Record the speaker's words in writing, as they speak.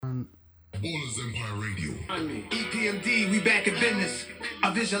All is Empire Radio. EPMD, we back in business.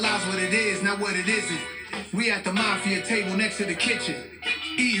 I visualize what it is, not what it isn't. We at the mafia table next to the kitchen.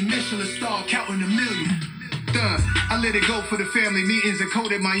 Eating Michelin star, counting a million. I let it go for the family meetings in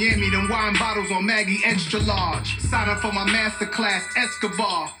Code at Miami. Them wine bottles on Maggie extra large. Sign up for my masterclass,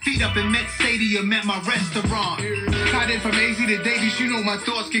 Escobar. Feet up in Met Stadium at my restaurant. Tied in from AZ to Davies, you know my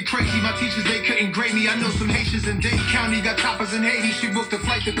thoughts get crazy. My teachers, they couldn't grade me. I know some Haitians in Dade County got choppers in Haiti. She booked a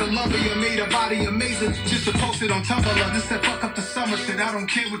flight to Colombia, made her body amazing. Just to post it on Tumblr. This that fuck up the summer shit. I don't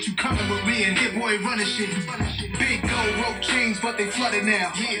care what you coming with me and Hit Boy running shit. Big gold rope chains, but they flooded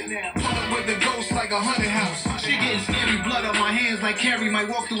now. Pull up with the ghost like a haunted house. She getting scary, blood on my hands like Carrie. Might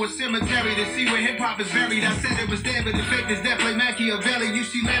walk through a cemetery to see where hip-hop is buried. I said it was there, but the fake is definitely Machiavelli. You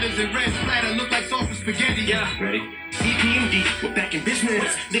see letters in red splatter, look like sauce with spaghetti. Yeah, ready? EPMD, we're back in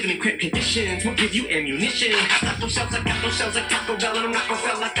business. Living in cramped conditions, we'll give you ammunition. Got no shells, I got no shells like Taco Bell. And I'm not gonna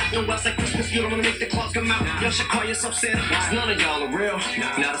fail, I got no else like Christmas. You don't wanna make the claws come out. Y'all should call yourself Santa Claus. None of y'all are real,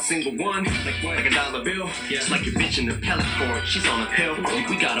 not a single one. Like a dollar bill, just like your bitch in the pellet court. She's on a pill,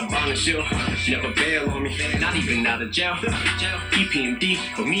 we got a bond and shield. Never bail on me, not even out of jail. EPMD,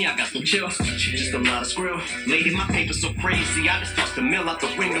 for me I got no chills. Just a lot of skrill. Lady, my paper's so crazy, I just tossed the mill out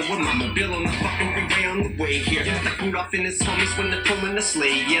the window with my mobile on the fucking freeway on the way here. Like Rudolph and his homies when they're pulling the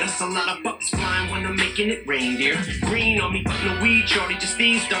sleigh. Yeah, that's a lot of bucks flying when I'm making it rain, dear. Green on me, but no weed, shorty, just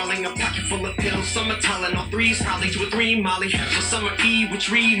these, darling. A pocket full of pills, some are Tylenol 3s, probably 2 or 3 Molly. So summer E,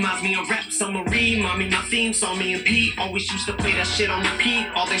 which reminds me of rap, summary. Mommy, my theme song, me and Pete always used to play that shit on repeat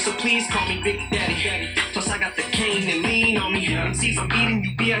all day, so please call me Big Daddy. Plus I got the cane and lean on me. And see, I'm eating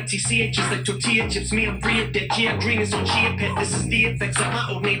you BITCH just like tortilla chips. Me, I'm free of debt. Gia Green is on Chia Pet. This is the effects of my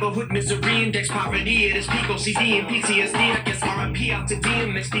old neighborhood misery index. Poverty, it is peak OCD and PTSD. I guess RIP out to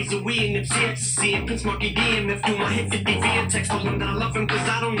DMX. These are we and Nipsey Ecstasy and Prince Marky DMF. Do my hit 50 via text. Told him that I love him cause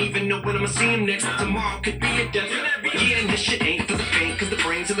I don't even know when I'ma see him next. Tomorrow could be a death. Yeah, and this shit ain't for the faint. Cause the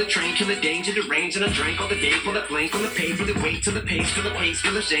brains of the train kill the danger, the range. And I drank all the day for the blank. On the pay for the weight to the pace. For the pace,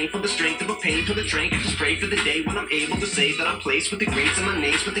 for the shame. For the strength of a pain. For the drink. Just pray for the day when I'm able to say that I'm placed with the greats and my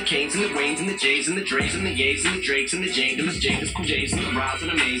names. With the canes and the Waynes and the J's and the Dre's and the Yays and the Drakes and the Jade and the Jaders, Cool J's and the Rods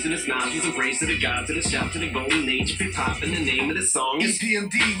and the Mays and the Snobs and praise to the gods and the shout to the golden age of hip hop. And the name of the song is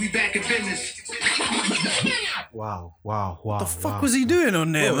EPMD, we back in business. Wow. What the fuck was he doing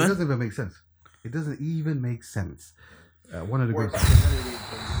on there, man? It doesn't even make sense. It doesn't even make sense. One of the great.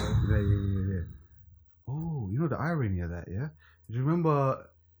 Yeah. Oh, you know the irony of that, yeah? Do you remember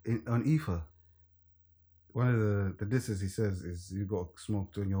on Ether? One of the disses he says is you got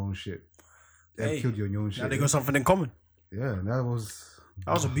smoked on your own shit. They killed you on your own shit. Now they got something in common. Yeah, that was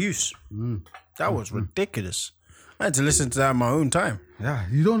abuse. That was ridiculous. I had to listen to that in my own time. Yeah,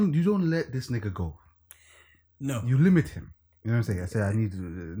 you don't let this nigga go. No, you limit him. You know what I'm saying? I say I need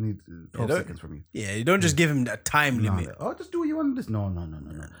 12 seconds from you. Yeah, you don't just give him that time limit. Oh, just do what you want. This. No.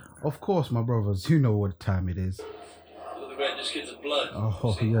 Of course, my brothers, you know what time it is. The red just gets blood.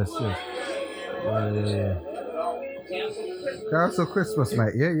 Oh yes. Yeah. Carousel Christmas,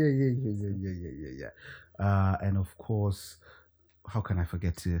 mate. Yeah. And of course, how can I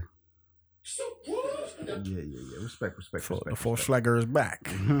forget to? Yeah. Respect. The false flagger is back.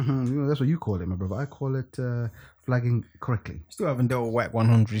 That's what you call it, my brother. I call it flagging correctly. Still haven't dealt with Whack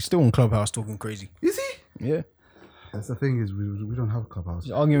 100. He's still on Clubhouse talking crazy. Is he? Yeah. That's the thing is we don't have Clubhouse.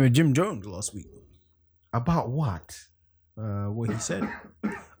 He's arguing with Jim Jones last week. About what? What he said.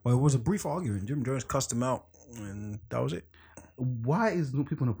 Well, it was a brief argument. Jim Jones cussed him out, and that was it. Why is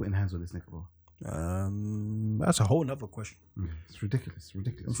people not putting hands on this nigga, bro? That's a whole nother question. It's ridiculous.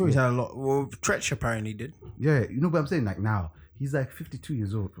 I'm sure he's had a lot. Well, Tretch apparently did. Yeah, you know what I'm saying? Like now, he's like 52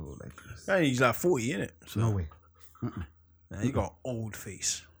 years old, bro. Like, and he's like 40, innit? So, no way. He got old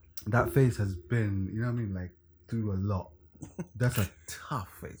face. That face has been, you know what I mean, like through a lot. That's a tough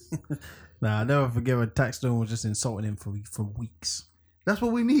face. Nah, I never forget when Taxstone was just insulting him for weeks. That's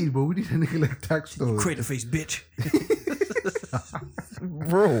what we need, bro. We need a nigga like Taxstone. Crater face, bitch.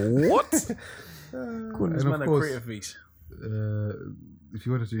 Bro, what? Couldn't this man a crater face? If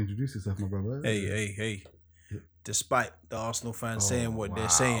you wanted to introduce yourself, my brother. Hey. Despite the Arsenal fans saying what they're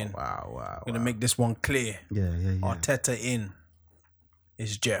saying, I'm going to make this one clear. Yeah. Arteta in.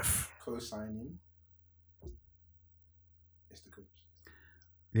 It's Jeff. Co-signing. It's the coach.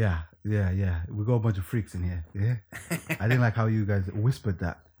 Yeah. We got a bunch of freaks in here. Yeah. I didn't like how you guys whispered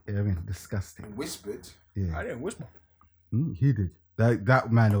that. Yeah, I mean, disgusting. Whispered? Yeah. I didn't whisper. He did.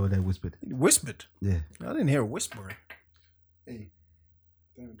 That man over there whispered. He whispered? Yeah. I didn't hear whispering. Hey,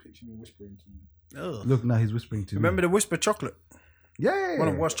 don't picture me whispering to you. Ugh. Look, now he's whispering to Remember the whisper chocolate? Yeah. One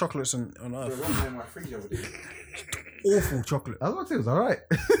of the worst chocolates on There was earth. one in my fridge the other day. Awful chocolate. I was about to say it was alright.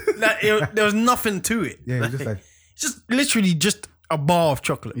 There was nothing to it. Yeah, it's just like it's just literally just a bar of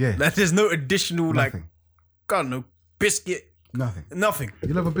chocolate. Yeah. Like, there's no additional nothing. God, no biscuit, Nothing. nothing.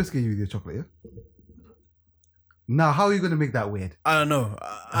 You love a biscuit with your chocolate, yeah? Now, how are you gonna make that weird? I don't know.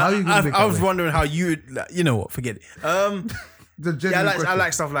 How are you gonna make I that was weird? wondering how you would. Like, you know what? Forget it. The Yeah, genuine I question.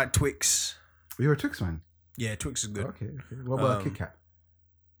 like stuff like Twix. You're a Twix man. Yeah, Twix is good. Okay. What about a Kit Kat?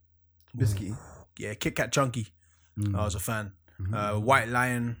 Biscuity. Yeah, Kit Kat Chunky. Mm. I was a fan. White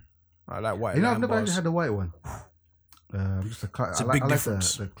Lion. I like White You know, Lion. I've never bars. actually had the white one. Just It's I a like, big I like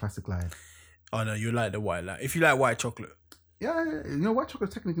difference. the classic line. Oh no, you like the White Lion. If you like white chocolate, Yeah, you know, white chocolate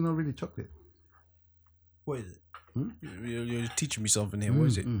is technically not really chocolate. what is it? Hmm? You're teaching me something here. What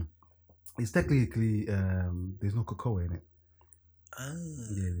is it? It's technically there's no cocoa in it. Ah.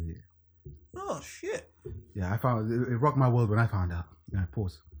 Yeah. Oh shit. Yeah, I found it rocked my world when I found out. Yeah,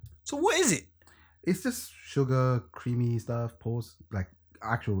 pause. So what is it? It's just sugar, creamy stuff. Pause, like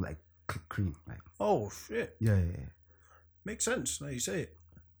actual like cream. Like Oh shit. yeah. Makes sense now you say it.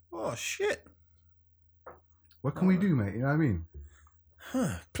 Oh shit. What can we do, mate? You know what I mean?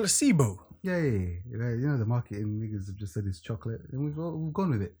 Huh. Placebo. Yeah. You know the marketing niggas have just said it's chocolate, and we've gone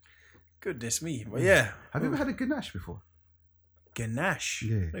with it. Goodness me. But yeah. Have you ever had a ganache before? Ganache.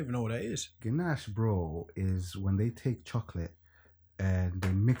 Yeah. I don't even know what that is. Ganache, bro, is when they take chocolate and they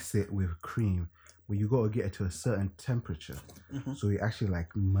mix it with cream, but you got to get it to a certain temperature, so it actually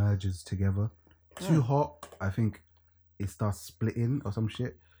like merges together. Too hot, I think it starts splitting or some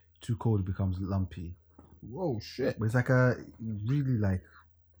shit. Too cold, it becomes lumpy. Whoa shit. But it's like a really like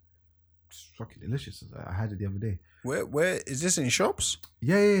it's fucking delicious. I had it the other day. Where is this in shops?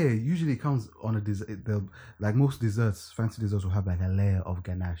 Yeah. Usually it comes on a dessert. Like most desserts, fancy desserts will have like a layer of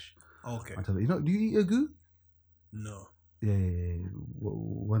ganache. Okay. On top of it. You know, do you eat a goo? No. Yeah.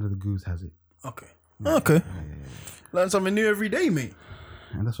 One of the goos has it. Okay. Okay. Learn something new every day, mate.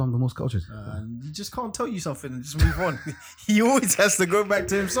 And that's why I'm the most cultured. You just can't tell you something and just move on. He always has to go back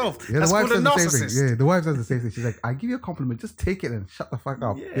to himself. Yeah, That's the wife called a says the same narcissist. thing. Yeah, the wife says the same thing. She's like, I give you a compliment, just take it and shut the fuck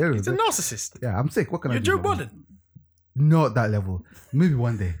up. Yeah, he's a narcissist. Yeah, I'm sick. What can I You're do? Joe Budden. Not that level. Maybe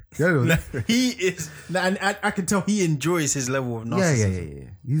one day. Yeah, He is, and I can tell he enjoys his level of narcissism.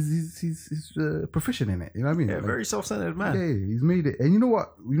 yeah. He's proficient in it. You know what I mean? Yeah, Like, very self-centered man. yeah, he's made it. And you know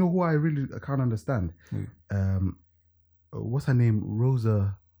what? You know who I really can't understand? What's her name?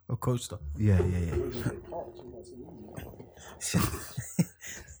 Rosa. A Costa. Yeah.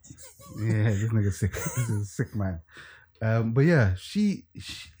 Yeah, this nigga's sick. This is a sick man. But yeah, he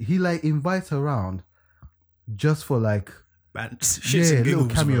like invites her around just for like Man, shits yeah, and little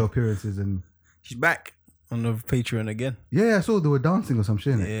giggles. cameo Man. appearances, and She's back on the Patreon again. yeah, I saw they were dancing or some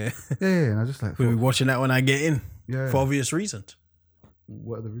shit. innit? Yeah. Yeah, and I was just like, We'll be watching that when I get in. yeah. For obvious reasons.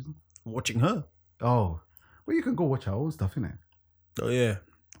 What are the reasons? Watching her. Oh, well, you can go watch her own stuff, innit? Oh yeah.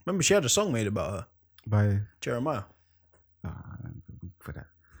 Remember she had a song made about her. By Jeremiah. I'm weak for that.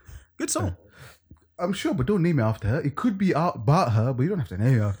 Good song. I'm sure, but don't name it after her. It could be about her, but you don't have to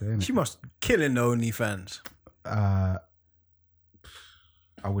name it after her. innit? She must kill in the OnlyFans.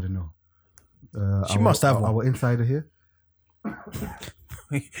 I wouldn't know. She must have one. Our insider here.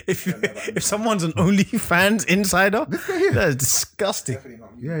 If someone's an OnlyFans insider, that's disgusting. Definitely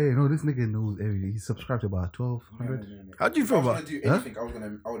not me. Yeah, no, this nigga knows everything. He's subscribed to about 1,200. No. How do you feel If I was about? gonna do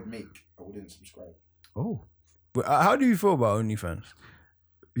anything, I would make. I wouldn't subscribe. Oh. How do you feel about OnlyFans?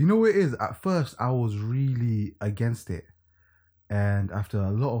 You know what it is? At first, I was really against it. And after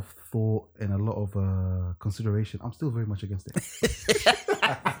a lot of thought and a lot of consideration, I'm still very much against it.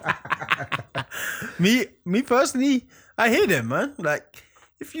 Me personally, I hear them, man. Like,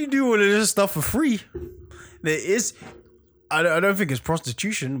 if you do all of this stuff for free, there is. I don't think it's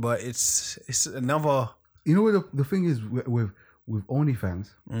prostitution, but it's another. You know what the thing is with OnlyFans?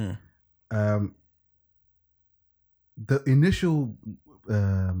 The initial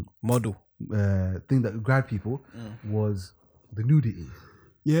Model. thing that grabbed people was the nudity.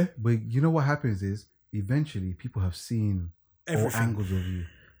 Yeah. But you know what happens is eventually people have seen Everything. all angles of you.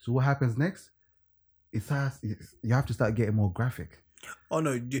 So what happens next? You have to start getting more graphic. Oh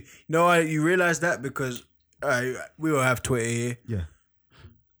no! You realize that because we all have Twitter here. Yeah.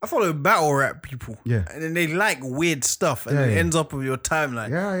 I follow battle rap people. Yeah. And then they like weird stuff, and Yeah, it yeah. ends up with your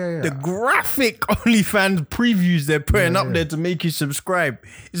timeline. Yeah. The graphic OnlyFans previews they're putting Yeah, up yeah. there to make you subscribe.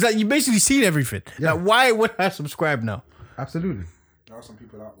 It's like you basically seen everything. Yeah. Like, why would I subscribe now? Absolutely. There are some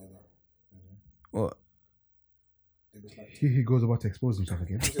people out there that What? they just like He goes about to expose himself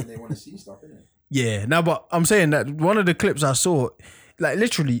again. because they want to see stuff, innit? Yeah, no, but I'm saying that one of the clips I saw, like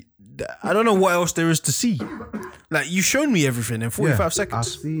literally, I don't know what else there is to see. Like you've shown me everything in 45 I've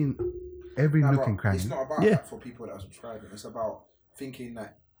seconds. seen every Nah, nook but and cranny. it's not about Yeah. that for people that are subscribing. It's about thinking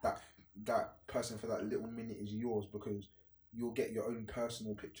that person for that little minute is yours because you'll get your own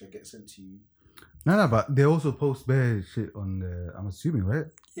personal picture get sent to you. No, but they also post bare shit on the. I'm assuming, right?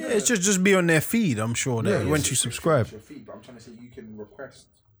 Yeah, it's just be on their feed. I'm sure that Yeah, once It's you a subscribe. subscription, it's your feed, but I'm trying to say you can request.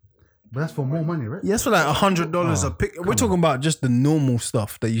 But that's for more money, right? Yeah, that's for like $100 a Oh, pic. We're talking about just the normal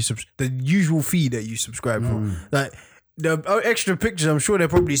stuff that you the usual feed that you subscribe for. Like the extra pictures, I'm sure they'll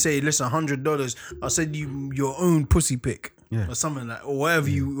probably say, "Listen, $100. I'll send you your own pussy pic or something like, or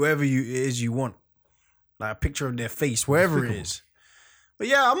wherever it is you want, like a picture of their face, wherever it is." But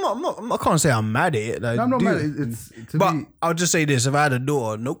yeah, I'm not. I can't say I'm mad at it. Like, No, I'm not dude, mad. It's to but me. I'll just say this: if I had a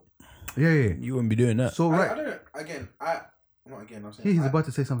daughter, nope, Yeah. you wouldn't be doing that. So I right, don't. Again, not again. I'm saying he's I, about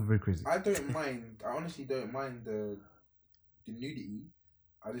to say something very crazy. I don't mind. I honestly don't mind the nudity.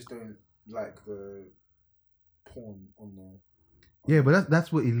 I just don't like the porn on the. Yeah, but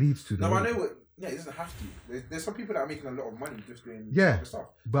that's what it leads to. No, though. I know what. Yeah, it doesn't have to. There's some people that are making a lot of money just doing Yeah. other stuff.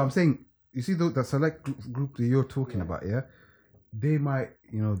 But I'm saying, you see, that select group that you're talking about, yeah, they might,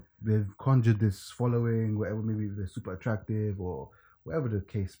 they've conjured this following, whatever, maybe they're super attractive or whatever the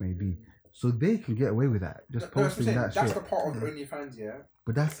case may be, so they can get away with that, just No, that's posting what I'm that saying. shit. That's the part of OnlyFans, yeah.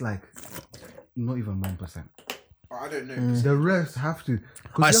 But that's like not even 1%. I don't know. The rest have to. 'cause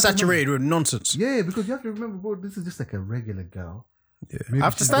I you have to saturated with nonsense. remember- yeah, because you have to remember, bro, this is just like a regular girl. Yeah. Maybe I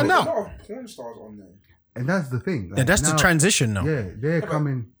have to she's stand There's out. a lot of porn stars on there. And that's the thing. Yeah, like, that's the now- transition now. Yeah, they're but-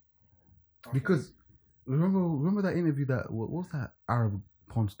 coming Okay. because remember that interview that what was that Arab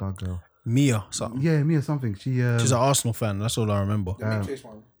porn star girl? Mia, something. Yeah, Mia something. She She's an Arsenal fan. That's all I remember. The mixed race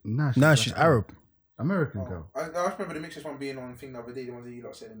one. nah, She's Arab. American Oh. girl. I just remember the mixed race one being on thing the other day. The ones that you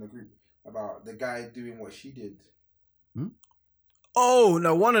lot said in the group about the guy doing what she did. Oh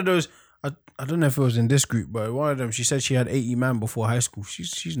no, one of those. I don't know if it was in this group, but one of them. She said she had 80 man before high school.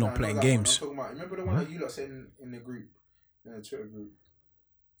 She's not No, playing that one. games. I'm talking about. Remember the one that you lot said in the group, in the Twitter group,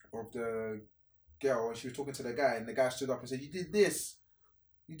 of the girl, and she was talking to the guy, and the guy stood up and said, "You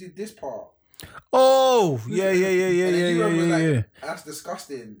did this part." Oh yeah. And then you remember, like, Yeah. That's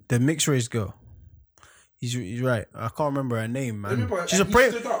disgusting. The mixed race girl. He's right. I can't remember her name, man. Remember, She's a and he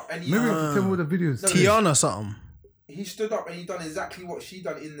prayer. stood up and he, Maybe you can tell me what the videos. No, Tiana something. he stood up and he done exactly what she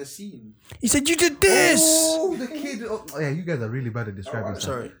done in the scene. He said you did this. Oh, the kid. Oh, yeah, you guys are really bad at describing. Oh, stuff.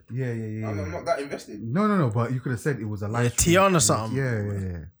 sorry. Yeah. I'm not that invested. No, but you could have said it was a live. stream. Tiana something.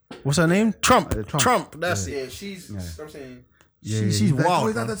 Yeah. What's her name? Trump. Trump. Trump. That's it. Yeah, she's. I'm saying. She's He's like, wild, "Oh,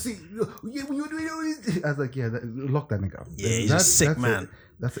 is that man." the scene? Yeah, when you were doing it, I was like, lock that nigga up. Yeah, he's a sick man.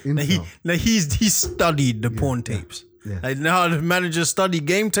 That's an intel. He studied the porn tapes. Yeah. Like you know how the managers study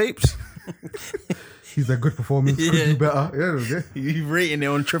game tapes. He's a good performance. Could Yeah. do better. Yeah, You rating it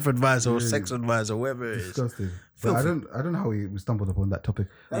on TripAdvisor or Sex Advisor, whatever it is. disgusting. But I don't know how we stumbled upon that topic.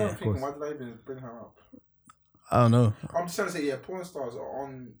 I don't of think. course. Why did I even bring her up? I don't know. I'm just trying to say, yeah, porn stars are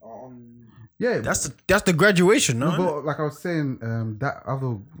on. Yeah, That's the graduation, no? no, but like I was saying, that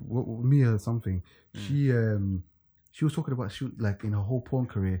other Mia something, she was talking about like in her whole porn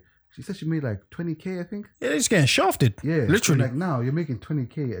career. She said she made like 20K, I think. Yeah, they're just getting shafted. Yeah, literally. So like now you're making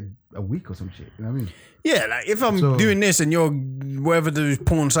 20K a week or some shit. You know what I mean? Yeah, like if I'm So- doing this and you're wherever those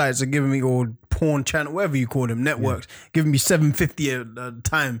porn sites are giving me or porn channel, whatever you call them, networks, giving me $750 a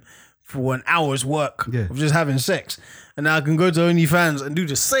time for an hour's work Yeah. of just having sex, and now I can go to OnlyFans and do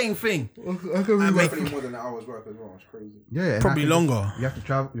the same thing. Definitely more than an hour's work as well. It's crazy. Yeah, and Probably I can longer. Just, you have to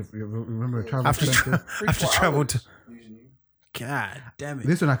travel. You remember travel. I have to expenses. I have to 3-4 travel hours, to. usually. God damn it!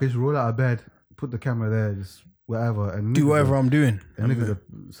 This one I can just roll out of bed, put the camera there, just whatever, and Do niggas whatever are- I'm doing. And niggas are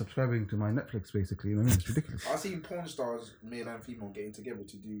subscribing to my Netflix, basically. You know what I mean? It's ridiculous. I've seen porn stars, male and female, getting together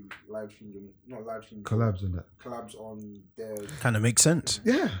to do live streams, not live streams, Collabs and that. collabs on their. Kind of makes sense.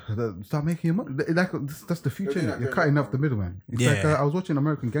 Yeah, start making your money. Like that's the future. They're doing innit? that You're very cutting well. off the middleman. It's Yeah. like I was watching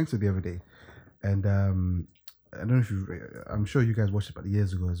American Gangster the other day, and I don't know if you. I'm sure you guys watched it about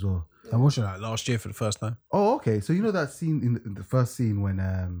years ago as well. I watched it like last year for the first time. Oh, okay. So you know that scene in the first scene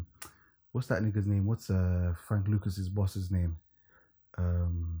when what's that nigga's name? What's Frank Lucas's boss's name?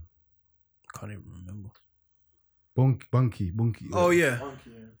 Can't even remember. Bunky. Oh yeah,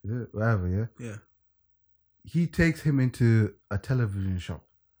 Funky, yeah. Yeah, whatever. Yeah. yeah. He takes him into a television shop,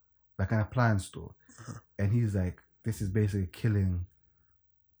 like an appliance store, Uh-huh. and he's like, "This is basically killing,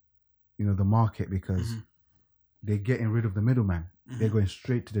 the market because Mm-hmm. they're getting rid of the middleman. They're going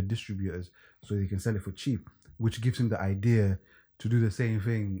straight to the distributors so they can sell it for cheap, which gives him the idea to do the same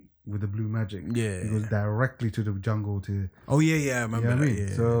thing with the Blue Magic. Yeah, he goes directly to the jungle to." Oh yeah, I You remember know what I that. mean?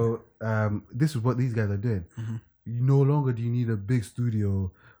 Yeah. So this is what these guys are doing. you no longer do you need a big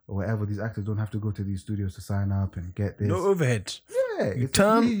studio or whatever. These actors don't have to go to these studios to sign up and get this. No overheads. Yeah, You it's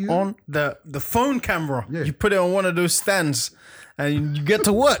turn me, you. on the phone camera. Yeah. You put it on one of those stands, and you get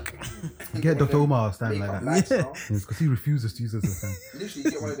to work. Get Dr. Omar stand like Makeup that. lights now. Because he refuses to use it as a stand. Literally,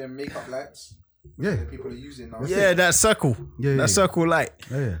 get one of them makeup lights. Yeah. That people are using now. Yeah, that circle. Yeah, yeah. That circle light.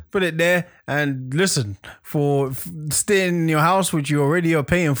 Yeah. Put it there and listen. For staying in your house, which you already are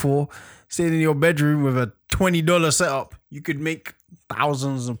paying for, staying in your bedroom with a $20 setup, you could make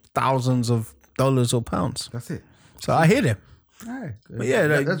thousands of dollars or pounds. That's it. So I hear them. Right. But yeah,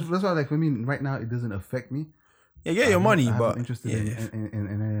 like- that's why, like, for me, right now, it doesn't affect me. Yeah, get your money, I'm but not interested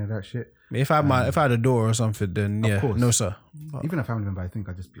in any of that shit. if I had a door or something, then yeah, course. no sir. But Even a family member, I think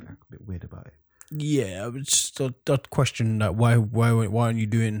I'd just be like a bit weird about it. yeah, I would just that question that why aren't you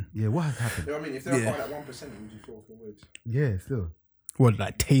doing Yeah, what has happened? You know what I mean? If they're Yeah. part of that 1%, would you feel weird? Yeah, still. what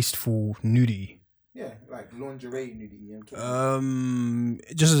like tasteful nudity? Yeah, like lingerie nudity.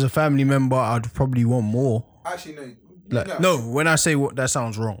 Just as a family member, I'd probably want more. Actually, no. Like, no, when I say what, that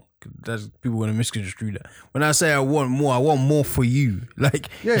sounds wrong. That's people gonna misconstrue that. When I say I want more for you. Like,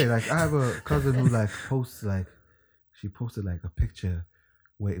 Yeah, like I have a cousin who like posts like she posted like a picture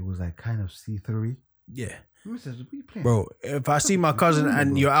where it was like kind of see-through. yeah, Says, what are you playing? bro. If I see my cousin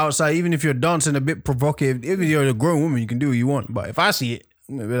and you're outside, even if you're dancing a bit provocative, even if you're a grown woman, you can do what you want. But if I see it,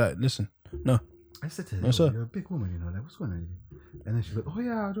 I'm gonna be like, listen, no. I said to her, No, sir. you're a big woman, you know, like what's going on with you? And then she's like, oh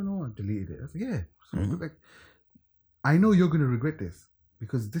yeah, I don't know, I deleted it. I said, yeah. So, Mm-hmm. like, I know you're gonna regret this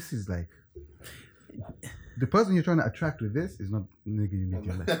because this is like the person you're trying to attract with this is not nigga you need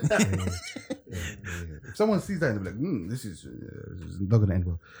your life. Yeah. If someone sees that and they're like, this is not gonna end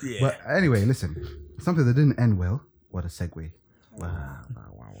well. Yeah. But anyway, listen, something that didn't end well. What a segue! Wow.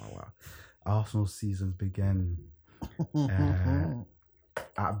 Arsenal seasons began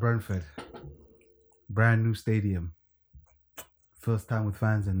at Brentford, brand new stadium, first time with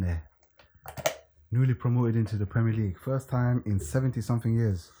fans in there. Newly promoted into the Premier League, first time in 70-something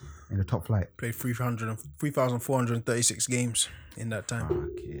years in the top flight. Played 3,436 games in that time.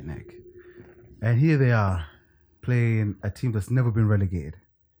 Okay, Nick. And here they are, playing a team that's never been relegated,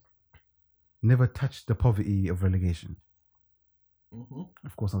 never touched the poverty of relegation.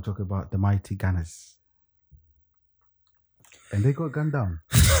 Of course, I'm talking about the mighty Gunners. And they got gunned down.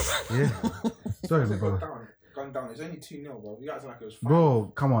 Yeah. Sorry, my brother. Gone down. It's only 2-0, bro. You guys like it was 5.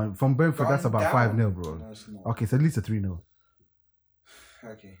 Bro, come on. From Brentford, that's Gone about down. 5-0, bro. No, it's not. Okay, so at least a 3-0.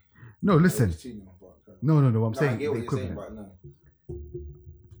 Okay. No, listen. It's 2-0, but, No. I'm no, I saying get the what you're saying, equivalent. but no.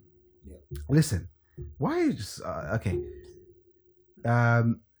 Listen, why are you just okay? I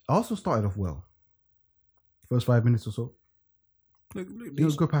also started off well. First 5 minutes or so, Look, it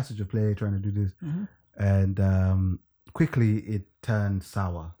was a good passage of play trying to do this, and quickly it turned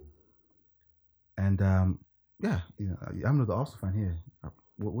sour. And yeah, you know, I'm not the Arsenal fan here.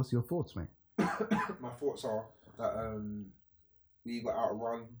 What's your thoughts, mate? My thoughts are that we got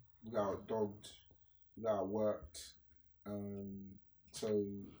outrun, we got outdogged, we got outworked. So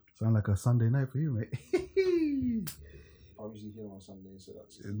Sound like a Sunday night for you, mate. I'm usually here on Sunday, so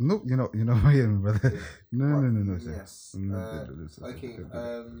that's No, you know, I am, brother. No, But, sir. yes. No, Okay.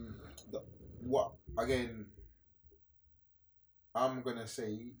 What again? I'm gonna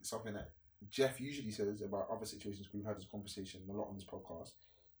say something that Jeff usually says about other situations. We've had this conversation a lot on this podcast.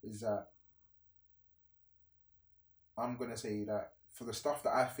 Is that I'm gonna say that for the stuff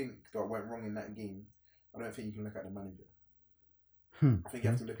that I think that went wrong in that game, I don't think you can look at the manager. I think you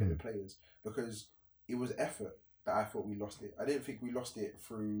have to look at the players because it was effort that I thought we lost it. I didn't think we lost it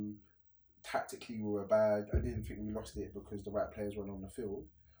through tactically we were bad. I didn't think we lost it because the right players weren't on the field.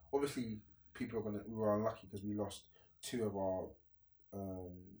 Obviously, we were unlucky because we lost 2 of our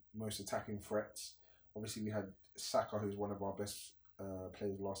most attacking threats. Obviously, we had Saka, who's one of our best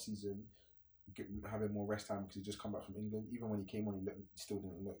players last season, having more rest time because he just come back from England. Even when he came on, he still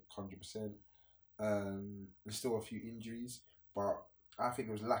didn't look 100%. There's still a few injuries, but I think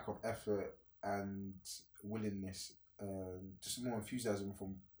it was lack of effort and willingness, just more enthusiasm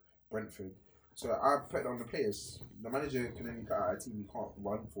from Brentford. So I put it on the players. The manager can only put out a team. He can't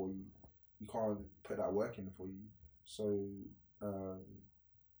run for you. He can't put that work in for you. So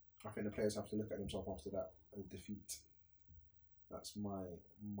I think the players have to look at themselves after that defeat. That's my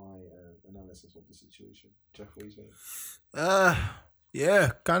analysis of the situation. Jeff, what are you saying?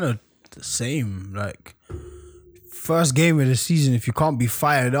 Yeah, kind of the same. Like, first game of the season, if you can't be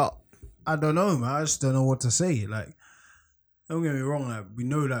fired up, I don't know, man. I just don't know what to say. Like, don't get me wrong. Like, we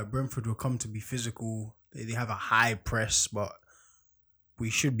know that Brentford will come to be physical. They have a high press, but we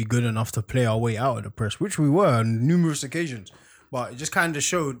should be good enough to play our way out of the press, which we were on numerous occasions. But it just kind of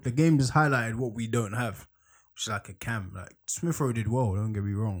showed, the game just highlighted what we don't have. which is like a cam. Like Smith Rowe did well, don't get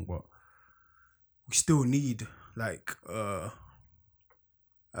me wrong, but we still need like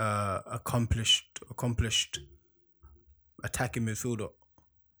accomplished attacking midfielder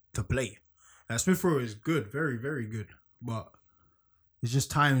to play. And Smith Rowe is good, very, very good, but it's just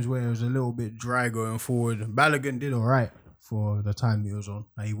times where it was a little bit dry going forward. Balogun did all right for the time he was on.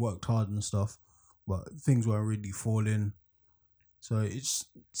 Like, he worked hard and stuff, but things weren't really falling. So it's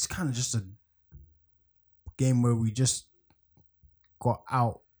kind of just a game where we just got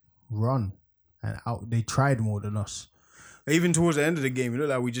outrun and they tried more than us. Even towards the end of the game, it looked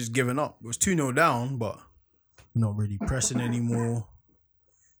like we just given up. It was 2-0 down, but we're not really pressing anymore.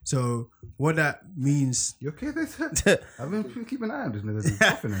 So what that means... You okay there? I've been keeping an eye on this nigga. He's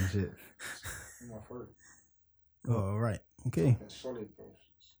coughing and shit. Oh, all right. Okay. It's solid, bro.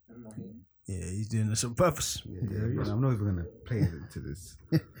 In my head. Yeah, he's doing this on purpose. Yeah, I'm not even gonna play into this.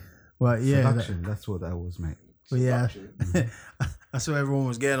 Well, yeah, Seduction, that's what that was, mate. But yeah, I saw everyone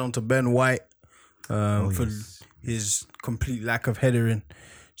was getting onto Ben White for his complete lack of headering.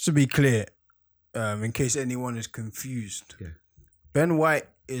 Just to be clear, in case anyone is confused, Ben White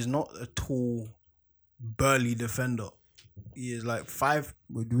is not a tall, burly defender. He is like 5.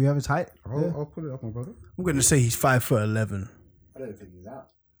 Do we have his height? I'll put it up, my brother. I'm gonna say he's 5'11". I don't think he's that.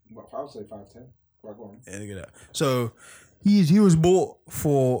 But I would say 5'10". Well, go on. Yeah, look at that. So he was bought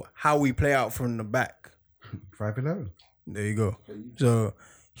for how we play out from the back. 5'11". There you go. So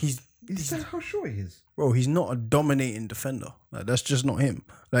he's how short he is. Bro, he's not a dominating defender. Like, that's just not him.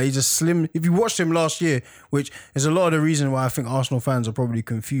 Like, he's a slim. If you watched him last year, which is a lot of the reason why I think Arsenal fans are probably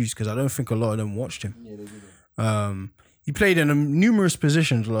confused, because I don't think a lot of them watched him. Yeah, they did. He played in numerous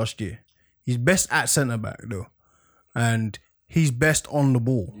positions last year. He's best at centre back though, and he's best on the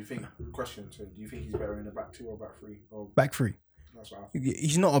ball. Do you think he's better in the back 2 or back 3? Or Back 3. that's what I think.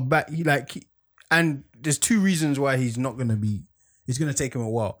 He's not a back. And there's 2 reasons why he's not gonna be. It's gonna take him a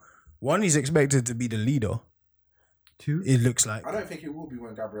while. One, he's expected to be the leader. 2, it looks like. I don't think he will be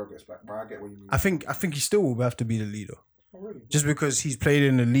when Gabriel gets back, but I get what you mean. I think he still will have to be the leader. Oh, really? Just because he's played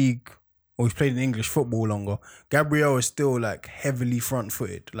in the league or he's played in English football longer. Gabriel is still like heavily front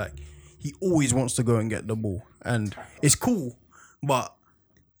footed. Like, he always wants to go and get the ball. And it's cool, but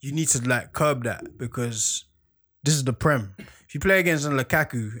you need to like curb that, because this is the Prem. If you play against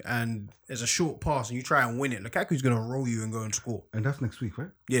Lukaku and there's a short pass and you try and win it, Lukaku's going to roll you and go and score. And that's next week, right?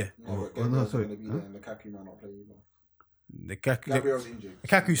 Yeah. No, but sorry. Going to be there and Lukaku might not play either. Gabriel's injured.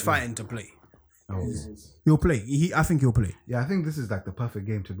 Lukaku's fighting to play. Oh. He'll play. I think he'll play. Yeah, I think this is like the perfect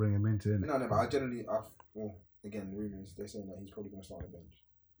game to bring him into. No, but I generally, again, rumours, they're saying that he's probably going to start on the bench.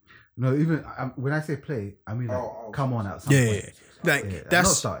 No, even when I say play, I mean like come on at some point. Yeah. Like, that's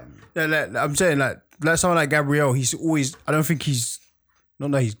not starting. Like, I'm saying like someone like Gabriel, he's always. I don't think he's.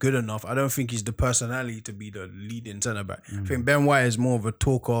 Not that he's good enough. I don't think he's the personality to be the leading centre back. I think Ben White is more of a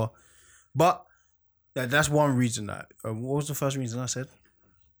talker, but that's one reason. That what was the first reason I said?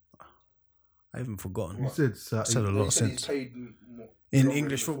 I haven't forgotten. You said a lot of sense. In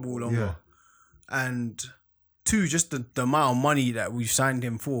English football longer, and 2, just the amount of money that we've signed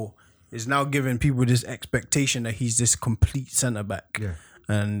him for is now giving people this expectation that he's this complete centre back. Yeah.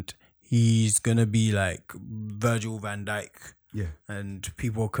 And he's gonna be like Virgil van Dijk. Yeah. And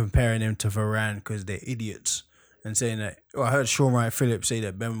people are comparing him to Varane because they're idiots and saying that. I heard Sean Wright Phillips say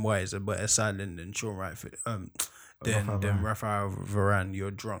that Ben White is a better silent than Sean Wright than Raphael Varane.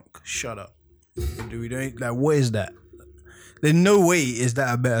 You're drunk. Shut up. We don't like. What is that? There's no way is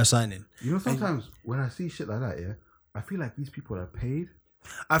that a better signing. You know, sometimes when I see shit like that, I feel like these people are paid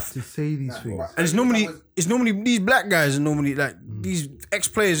to say these things. And it's normally these black guys are normally like these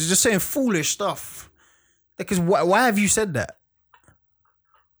ex-players are just saying foolish stuff. Because why have you said that?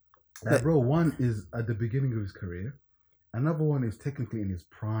 Bro, one is at the beginning of his career. Another one is technically in his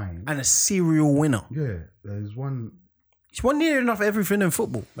prime. And a serial winner. Yeah, there's one. He's won near enough everything in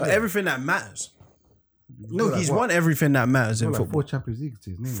football. Like everything that matters. No, he's won everything that matters in football. 4 Champions Leagues to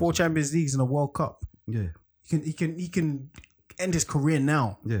his name. 4 Champions Leagues and a World Cup. Yeah. He can end his career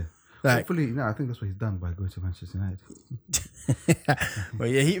now. Yeah. Like, hopefully, I think that's what he's done by going to Manchester United. But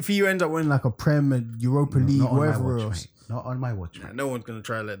yeah, if he ends up winning like a Prem, a Europa League, wherever else. Not on my watch, man. No one's gonna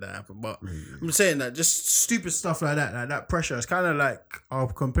try to let that happen. But I'm saying that just stupid stuff like that pressure. It's kind of like, I'll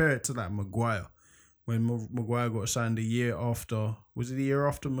compare it to like Maguire. When Maguire got signed the year after, was it the year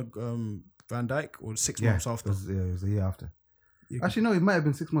after Van Dijk or 6 months after? It was the year after. Actually, no, it might have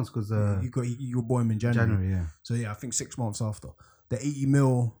been 6 months because you were born in January. Yeah. So yeah, I think 6 months after the 80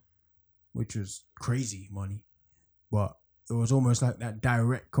 mil, which was crazy money, but it was almost like that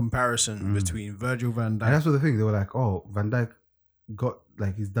direct comparison between Virgil van Dijk. And that's what the thing, they were like, oh, Van Dijk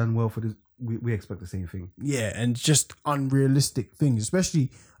he's done well for this, we expect the same thing. Yeah, and just unrealistic things,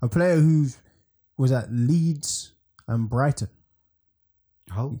 especially a player who was at Leeds and Brighton.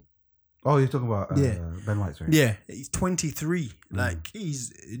 How? Oh, you're talking about Ben White, right? Yeah, he's 23. Like he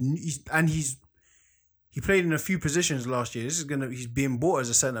played in a few positions last year. He's being bought as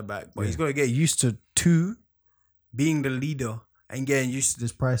a centre back, but he's got to get used to being the leader and getting used to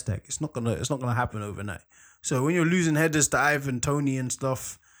this price tag. It's not gonna happen overnight. So when you're losing headers to Ivan Toney and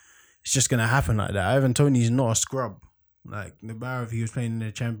stuff, it's just gonna happen like that. Ivan Toney is not a scrub. Like Nabarov, he was playing in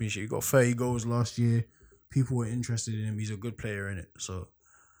the Championship. He got 30 goals last year. People were interested in him. He's a good player in it. So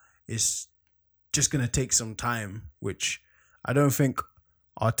it's just gonna take some time, which I don't think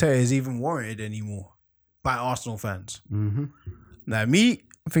Arteta is even warranted anymore by Arsenal fans. Mm-hmm. Now,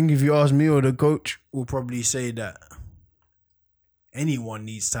 I think if you ask me or the coach, we'll probably say that anyone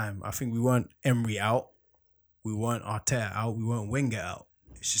needs time. I think we want Emery out. We want Arteta out. We want Wenger out.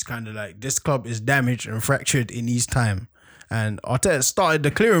 It's just kind of like this club is damaged and fractured. It needs time. And Arteta started the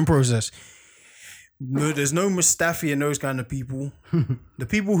clearing process. No, there's no Mustafi and those kind of people. The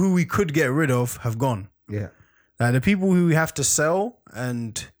people who we could get rid of have gone. Yeah. Now, the people who we have to sell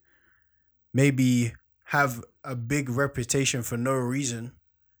and maybe have a big reputation for no reason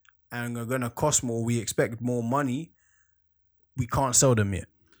and are going to cost more, we expect more money, we can't sell them yet.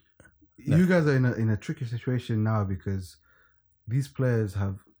 You guys are in a tricky situation now because these players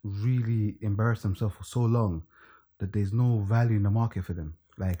have really embarrassed themselves for so long that there's no value in the market for them.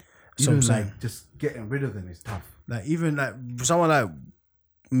 Like, even like just getting rid of them is tough. Like even like someone like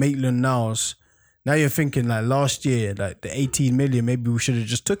Maitland-Niles, now you're thinking like last year, like the 18 million, maybe we should have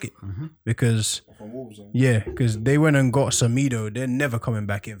just took it because they went and got Semedo. They're never coming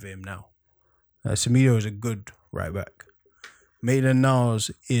back in for him now. Semedo is a good right back. Maitland-Niles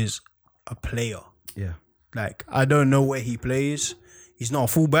is a player. Yeah. Like, I don't know where he plays. He's not a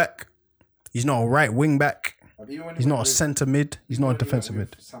fullback. He's not a right wing back. He's not a centre mid. He's not a defensive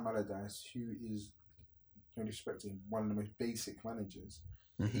mid. Sam Allardyce, who is, no disrespect to him, one of the most basic managers,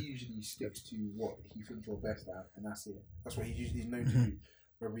 he usually sticks to what he thinks you're best at, and that's it. That's what he's usually known to do.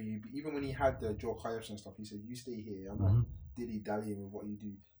 Whether even when he had the Joe Caius and stuff, he said, "You stay here. I'm not dilly-dallying with what you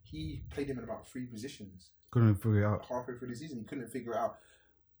do." He played him in about 3 positions. Couldn't figure it out. Halfway through the season, he couldn't figure it out.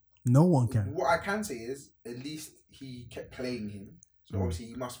 No one can. What I can say is, at least he kept playing him. So obviously,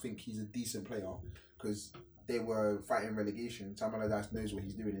 you must think he's a decent player because they were fighting relegation. Sam Allardyce knows what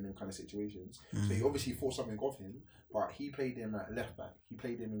he's doing in them kind of situations. So he obviously thought something of him, but he played him at left back. He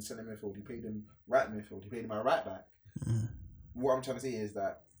played him in centre midfield. He played him right midfield. He played him at right back. What I'm trying to say is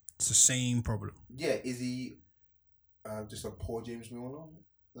that it's the same problem. Yeah, is he just a poor James Milner?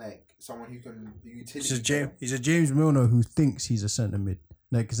 Like someone who can utility. He's a James Milner who thinks he's a centre mid.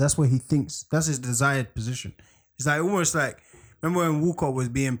 Like, because that's what he thinks. That's his desired position. It's like almost like, remember when Walcott was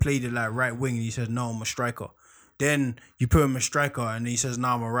being played at like right wing and he says, "No, I'm a striker." Then you put him a striker and he says, "No,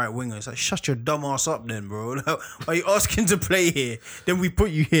 I'm a right winger." It's like, shut your dumb ass up then, bro. Are you asking to play here? Then we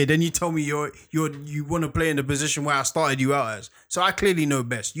put you here. Then you tell me you want to play in the position where I started you out as. So I clearly know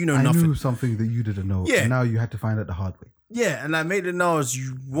best. You know nothing. I knew something that you didn't know. Yeah. And now you had to find out the hard way. Yeah, and like Maitland-Niles,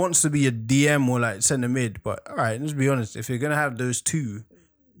 you wants to be a DM or like centre mid, but all right, let's be honest. If you're gonna have those two,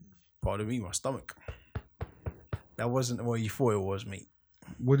 pardon me, my stomach. That wasn't what you thought it was, mate.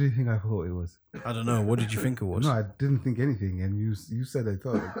 What do you think I thought it was? I don't know. What did you think it was? No, I didn't think anything, and you said I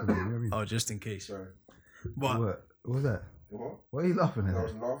thought it. You know what I mean? Oh, just in case. Sorry. But What was that? What? Why are you laughing at I that?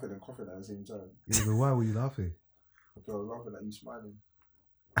 was laughing and coughing at the same time. Yeah, but why were you laughing? Because I was laughing at you smiling.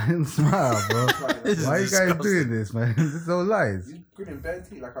 I didn't smile, bro. This Why are you is guys disgusting. doing this, man? This is all lies. You gritting bare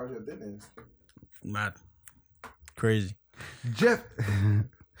teeth like I was your dentist. mad, crazy. Jeff.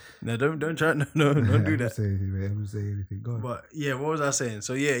 No, don't try. No, don't do I'm not that. saying anything, man. I'm not saying anything. Go on. But yeah, what was I saying?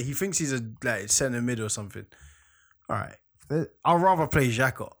 So yeah, he thinks he's a like centre mid or something. All right, I'd rather play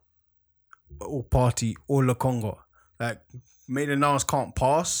Xhaka or Partey or Lokonga. Like Maitland-Niles can't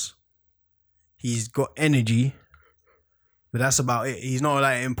pass. He's got energy, but that's about it. He's not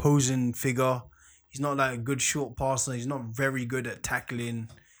like an imposing figure. He's not like a good short passer. He's not very good at tackling.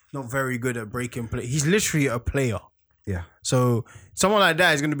 Not very good at breaking play. He's literally a player. Yeah. So someone like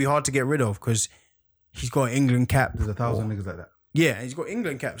that is going to be hard to get rid of because he's got an England cap. There's 1,000 niggas like that. Yeah, he's got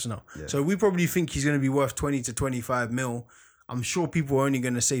England caps now. Yeah. So we probably think he's going to be worth 20 to 25 mil. I'm sure people are only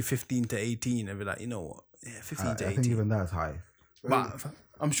going to say 15 to 18 and be like, you know what? Yeah, 15 to I 18. think even that's high. But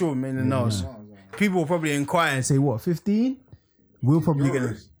I'm sure Maitland-Niles. People will probably inquire and say, what, 15? We're probably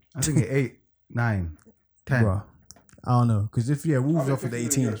going to... I think 8, 9, 10. Bro, I don't know. Because if, Wolves I offered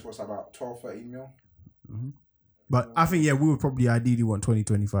think 18. What's that, about 12, 13 mil? But I think, we would probably ideally want 20,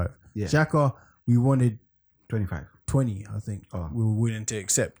 25. Yeah. Xhaka, we wanted 25. 20, I think. Oh. We were willing to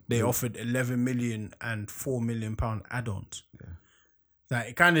accept. They offered 11 million and £4 million add-ons. Yeah. Like,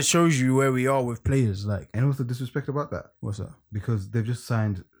 it kind of shows you where we are with players. Like, And what's the disrespect about that? what's that? Because they've just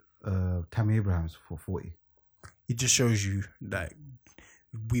signed Tammy Abrahams for 40. It just shows you that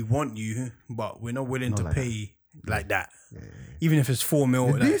we want you, but we're not willing to like pay like that. Even if it's 4 mil.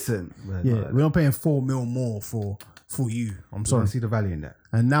 It's Like, decent. But yeah, we're not paying 4 mil more for you. I'm I sorry. see the value in that.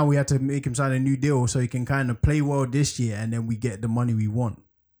 And now we had to make him sign a new deal so he can kind of play well this year, and then we get the money we want.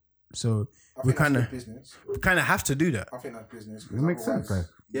 So I we think kind that's of good business. have to do that. I think that's business. It makes sense, like.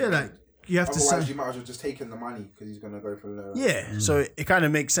 Yeah, like you have to Otherwise, sign. you might as well just taking the money because he's gonna go for low. Yeah, so it kind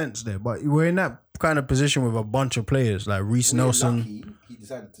of makes sense there. But we're in that kind of position with a bunch of players like Reece Nelson. Lucky, he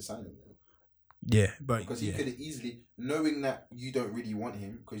decided to sign him Yeah, but because he could have easily, knowing that you don't really want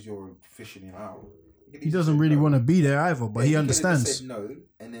him because you're fishing him out. he doesn't really want to be there either. But he could've understands. just said no,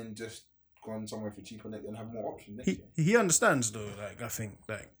 and then just gone somewhere for cheaper and have more options. Next year. He understands though. Like I think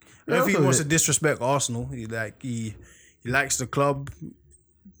like I Yeah, don't think he also wants the- to disrespect Arsenal. He likes the club.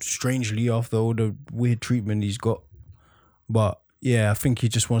 Strangely, after all the weird treatment he's got, but yeah, I think he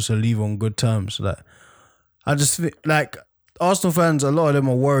just wants to leave on good terms. Like I just think, like Arsenal fans, a lot of them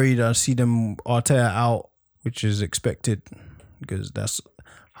are worried. I see them Arteta out, which is expected because that's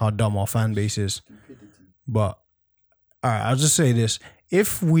how dumb our fan base is. But all right, I'll just say this: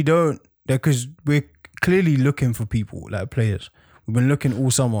 if we don't, because we're clearly looking for people like players. We've been looking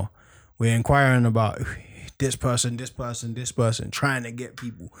all summer. We're inquiring about this person, trying to get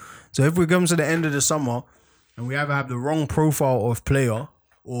people. So if we come to the end of the summer and we either have the wrong profile of player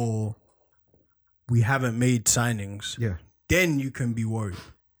or we haven't made signings, Yeah. then you can be worried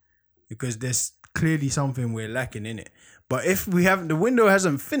because there's clearly something we're lacking in it. But if we haven't, the window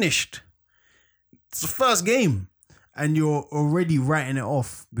hasn't finished, it's the first game and you're already writing it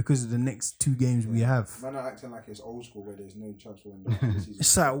off because of the next 2 games we have. Man are acting like it's old school where there's no transfer window. This season.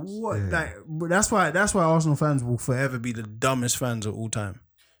 It's like what? Like, but that's why Arsenal fans will forever be the dumbest fans of all time.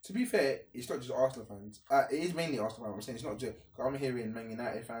 To be fair, it's not just Arsenal fans. It is mainly Arsenal fans. I'm saying it's not just. I'm hearing Man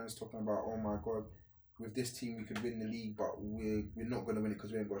United fans talking about, oh my god, with this team we could win the league, but we're not going to win it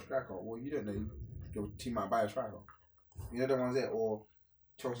because we ain't got a striker. Well, you don't know. Your team might buy a striker. You know the ones there, or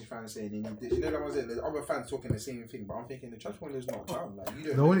Chelsea fans saying they need this. You know the ones there. There's other fans talking the same thing, but I'm thinking the transfer window's not done. Like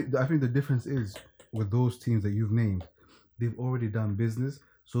you don't. I think the difference is with those teams that you've named, they've already done business.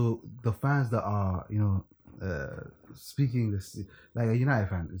 So the fans that are, speaking this, like a United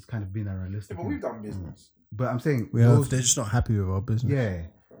fan, it's kind of been unrealistic. Yeah, but we've done business. But I'm saying They're just not happy with our business. yeah,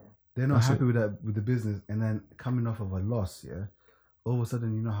 they're not happy with that with the business, and then coming off of a loss, yeah, all of a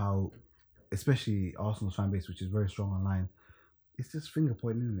sudden you know how, especially Arsenal's fan base, which is very strong online, it's just finger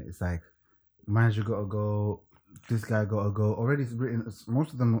pointing, isn't it? It's like manager got to go, this guy got to go. Already it's written.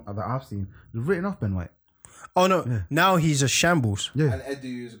 Most of them that I've seen, they've written off Ben White. Oh no! Now he's a shambles. Yeah, And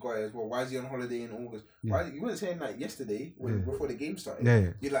Edu's got it as well. Why is he on holiday in August? Why you weren't saying that yesterday before the game started?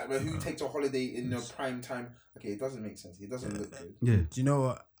 Yeah. You're like, well, who takes a holiday in the prime time? Okay, it doesn't make sense. It doesn't look good. yeah. Do you know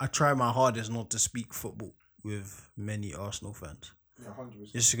what? I try my hardest not to speak football with many Arsenal fans, Yeah,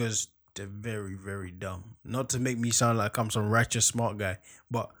 100%. just because they're very, very dumb. Not to make me sound like I'm some righteous smart guy,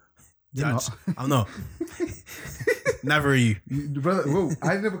 but I'm not. Never are you. Brother, whoa,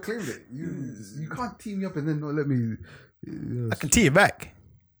 I never claimed it. You can't team me up and then not let me. I can tee it back.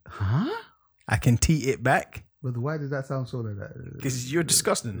 Huh? I can tee it back But why did that sound so like that? because you're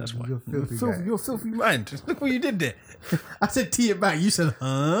disgusting. That's why. You're a filthy guy. You're a filthy mind. Look what you did there. I said tee it back. You said,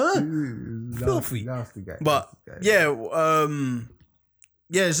 huh? Filthy. Nasty guy. But nasty guy.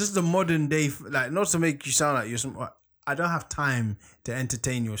 yeah, it's just the modern day. Like, not to make you sound like you're some. I don't have time to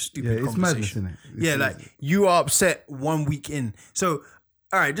entertain your stupid Yeah, it's madness, conversation. innit? It's Yeah, like you are upset 1 week in. So,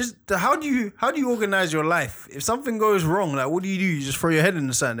 all right, just how do you organize your life? If something goes wrong, like what do? You just throw your head in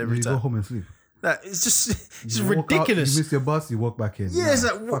the sand every you time. go home and sleep. Like, it's just You walk out, ridiculous. you miss your bus, you walk back in. Yeah, it's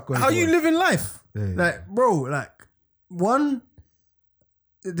like fuck going how you forward. living life? Yeah. Like, bro, like one.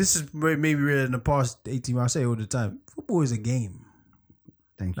 This is maybe really in the past 18 months. I say it all the time. Football is a game.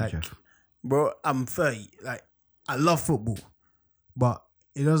 Thank you, Like, Jeff. bro, I'm 30. Like, I love football, but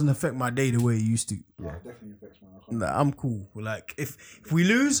it doesn't affect my day the way it used to. Yeah, it definitely affects my. Like, I'm cool. Like, if we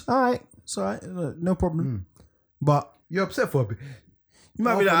lose, all right, it's all right, no problem. But You're upset for a bit. you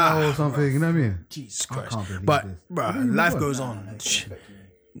might be Half like, an hour or something, you know what I mean? Jesus I Christ. can't believe But, this. bro, What do you life want? goes on.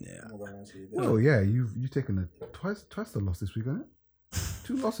 Yeah. Well, yeah, you've taken twice the loss this week, hasn't it?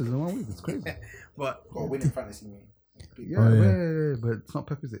 2 losses in 1 week. It's crazy. But Got a winning fantasy, mate. Yeah, yeah, but it's not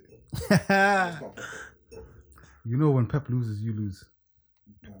Pep, is it? It's not Pep. You know when Pep loses, you lose.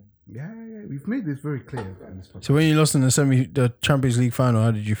 Yeah. We've made this very clear in this podcast. so when you lost in the Champions League final,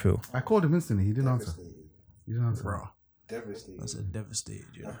 how did you feel? I called him instantly. He didn't answer. You don't answer. Bro, Devastated. that's a devastated.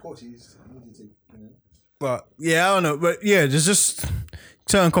 You know? Of course, he's needed to, But yeah, I don't know. But yeah, there's just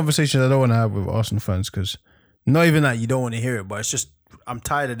certain conversations I don't want to have with Arsenal fans because not even that you don't want to hear it, but it's just I'm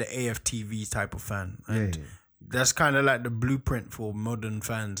tired of the AFTV type of fan. And that's kind of like the blueprint for modern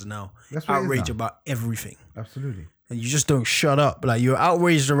fans now. That's what it is outrage now. about everything. Absolutely. And you just don't shut up. Like you're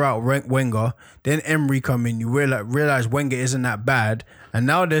outraged about Wenger, then Emery come in, you realize Wenger isn't that bad, and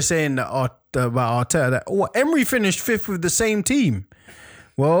now they're saying that about Arteta that Emery finished 5th with the same team.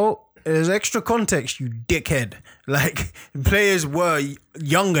 Well, there's extra context, you dickhead. Like players were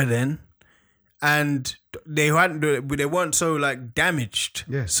younger then, and they weren't so like damaged.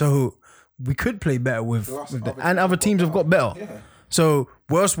 Yeah. So we could play better with and other teams have got better. Yeah. So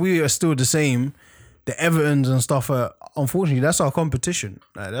whilst we are still the same, the Evertons and stuff are unfortunately that's our competition.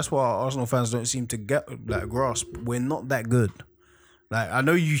 Like that's what our Arsenal fans don't seem to get grasp. We're not that good. Like I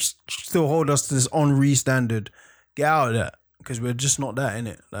know you still hold us to this Henry standard. Get out of that because we're just not that in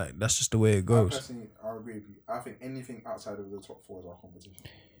it. Like that's just the way it goes. Personally, I agree with you. I think anything outside of the top 4 is our competition.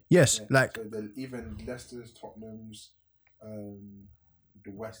 Yes, Yeah. like So even Leicester's, Tottenham's,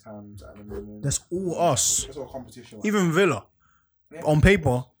 the West Ham's at the moment. that's all us. That's all competition. Even Villa. Yeah. On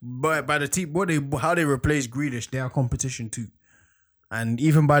paper, but by the team, how they replace Grealish, they are competition too. And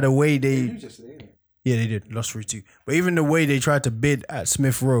even by the way They lose yesterday, innit? yeah, they did lost 3-2. But even the way they tried to bid at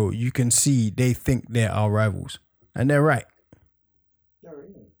Smith Rowe, you can see they think they're our rivals, and they're right. Yeah, right,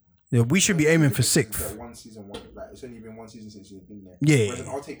 yeah. Yeah, we should be aiming for 6th. It's only been one season since you've been there. Yeah. Whereas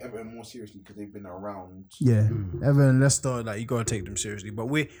I'll take Everton more seriously because they've been around. Yeah, Everton and Leicester, like you gotta take them seriously. But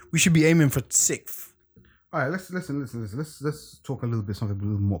we should be aiming for 6th. All right, let's listen. Let's talk a little bit something a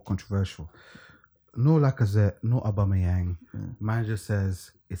little more controversial. No Lacazette, no Aubameyang. Manager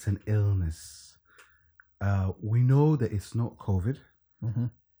says it's an illness. We know that it's not COVID,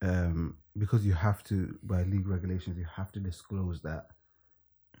 because you have to, by league regulations, you have to disclose that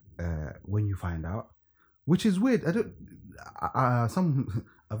when you find out, which is weird. A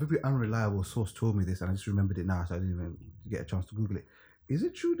very unreliable source told me this, and I just remembered it now, so I didn't even get a chance to Google it. Is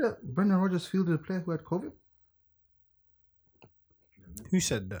it true that Brendan Rodgers fielded a player who had COVID? Who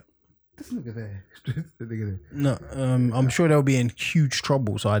said that? This nigga there. This nigga there. No, I'm sure they'll be in huge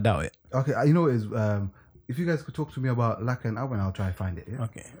trouble, so I doubt it. Okay, you know what is if you guys could talk to me about Laka and Alban, I'll try to find it. Yeah.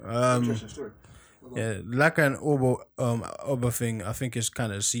 Okay. Interesting story. Yeah, Laka and Oba thing, I think it's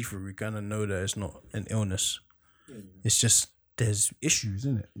kind of see-through. We kind of know that it's not an illness. It's just there's issues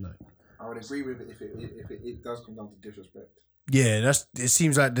in it. Like, I would agree with it if it does come down to disrespect. yeah, it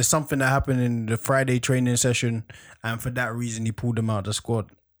seems like there's something that happened in the Friday training session, and for that reason he pulled him out of the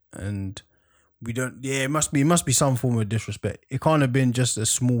squad. And we don't. Yeah, it must be some form of disrespect. It can't have been just a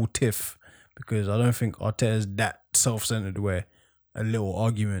small tiff, because I don't think Arteta's that self-centered where a little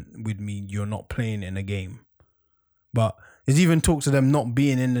argument would mean you're not playing in a game. But there's even talk to them not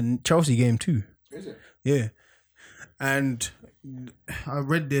being in the Chelsea game too. Is it? Yeah. And I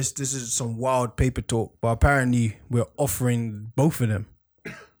read this is some wild paper talk, but apparently we're offering both of them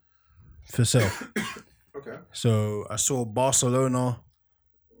for sale. Okay. So I saw Barcelona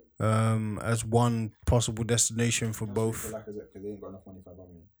as one possible destination for both. Because they ain't got enough money for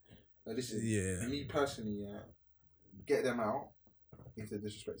Aubameyang. Now listen, Yeah. me personally, get them out if they're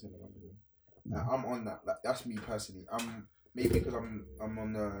disrespecting them. Like, I'm on that. Like, that's me personally. Maybe because I'm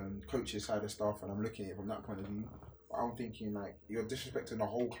on the coach's side of stuff and I'm looking at it from that point of view. But I'm thinking like you're disrespecting the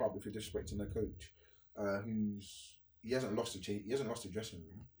whole club if you're disrespecting the coach, he hasn't lost the dressing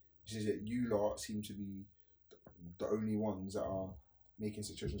room. It's just that you lot seem to be the only ones that are making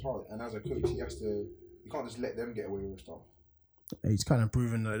situations hard. And as a coach, you can't just let them get away with stuff. He's kind of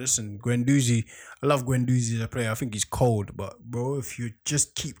proven that. Listen, Guendouzi, I love Guendouzi as a player. I think he's cold, but bro, if you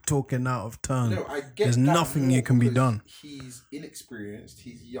just keep talking out of turn, No, I get there's that nothing more that can be because done. He's inexperienced.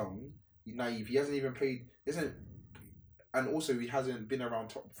 He's young. He's naive. He hasn't even played. And also he hasn't been around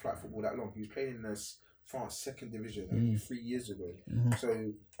top flight football that long. He was playing in this France second division only 3 years ago.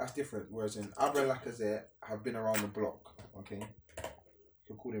 So that's different. Whereas in Abel Lacazette have been around the block. Okay, you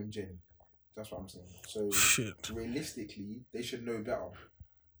could call him Jenny. That's what I'm saying. So realistically, they should know better.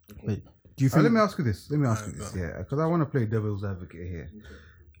 Okay. Wait, do you think? Let me ask you this. Yeah, because I want to play devil's advocate here.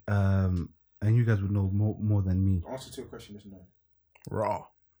 Okay. And you guys would know more than me. The answer to your question is no. Raw.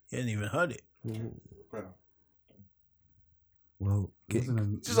 You hadn't even heard it. Brenner. Well,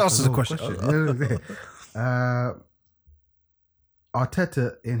 just answer the question.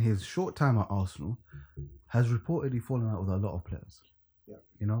 Arteta, in his short time at Arsenal, has reportedly fallen out with a lot of players. Yeah.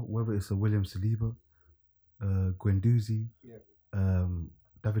 You know, whether it's a William Saliba, Guendouzi,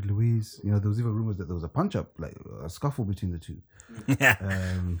 David Luiz. You know, there was even rumors that there was a punch-up, like a scuffle between the two.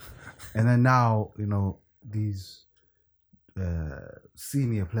 And then now, you know, these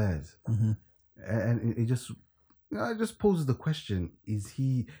senior players, and it just it just poses the question: is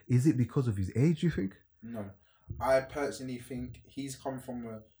it because of his age? You think? No, I personally think he's come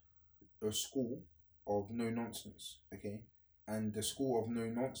from a school of no nonsense. Okay, and the school of no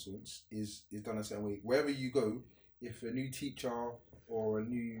nonsense is done a certain way. Wherever you go, if a new teacher or a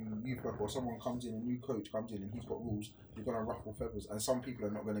new youth worker or someone comes in, a new coach comes in and he's got rules, you're gonna ruffle feathers, and some people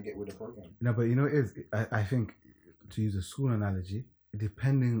are not gonna get with the program. No, but you know, I think, to use a school analogy,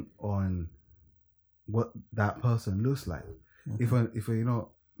 depending on what that person looks like, if a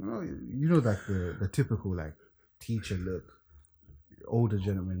like the typical like teacher look, older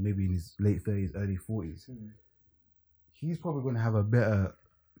gentleman, maybe in his late 30s, early 40s, he's probably going to have a better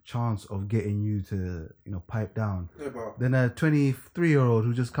chance of getting you to pipe down than a 23-year-old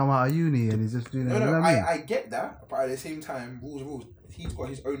who just come out of uni and is just doing it. I get that, but at the same time, rules. He's got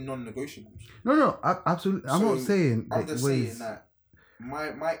his own non-negotiables. No, absolutely. I'm not saying. I'm just saying that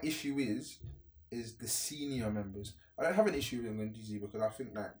my issue is the senior members. I don't have an issue with Nguyen because I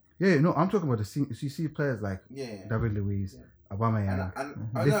think that. Yeah, no, I'm talking about the senior. You see players like David Luiz, Aubameyang,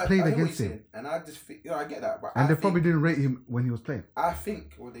 they've played against him, and I just think, I get that, but they probably didn't rate him when he was playing. I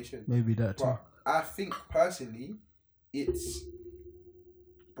think, they should. Maybe that too. But I think personally, it's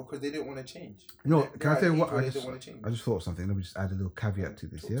because they didn't want to change. Can I say what I just thought of something? Let me just add a little caveat to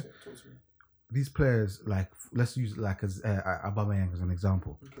this. Talk to me. These players, like, let's use as Aubameyang as an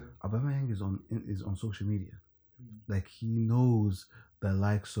example. Okay. Aubameyang is on social media, like he knows the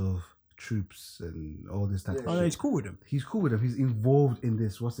likes of Troops and all this type of shit. He's cool with him. He's cool with him. He's involved in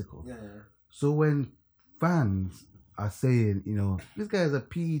this. What's it called? Yeah. So when fans are saying, this guy is a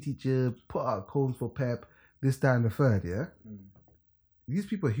PE teacher, put out cones for Pep, this, that, and the third, these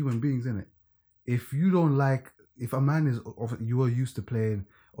people are human beings, innit? If you don't like, if a man you are used to playing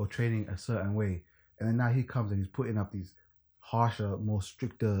or training a certain way, and then now he comes and he's putting up these harsher, more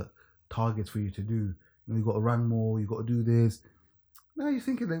stricter targets for you to do. You got to run more. You got to do this. Now you're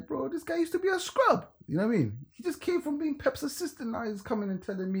thinking like, bro, this guy used to be a scrub. You know what I mean? He just came from being Pep's assistant. Now he's coming and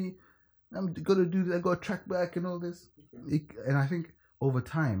telling me I'm gonna do that. I got to track back and all this. And I think over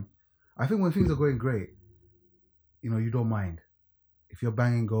time, when things are going great, you don't mind if you're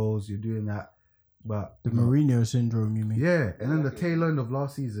banging goals, you're doing that. But the Mourinho syndrome, you mean? Yeah, and then the tail end of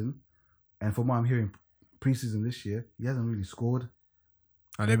last season, and from what I'm hearing, preseason this year, he hasn't really scored.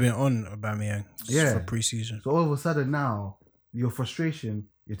 And they've been on Aubameyang for preseason. So all of a sudden now, your frustration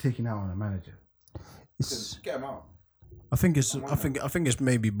you're taking out on a manager. Get him out. I think it's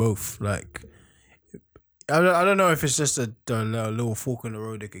maybe both. Like, I don't know if it's just a little fork in the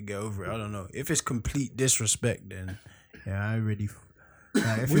road they could get over it. I don't know. If it's complete disrespect, then I already.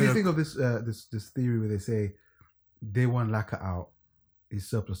 What do you think of this this theory where they say they want Laka out, is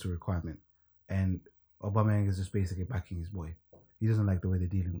surplus to requirement, and Aubameyang is just basically backing his boy? He doesn't like the way they're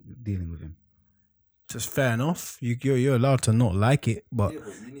dealing with him. Just fair enough. You're allowed to not like it, but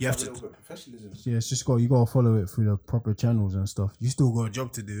you have to. Professionalism. Yeah, it's just you got to follow it through the proper channels and stuff. You still got a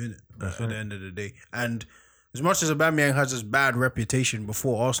job to do, innit? At the end of the day, and as much as Aubameyang has this bad reputation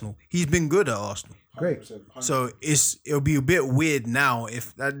before Arsenal, he's been good at Arsenal. Great. 100%. So it'll be a bit weird now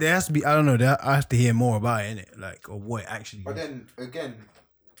if there has to be. I don't know. I have to hear more about it, innit? Like, or what it actually. But then again,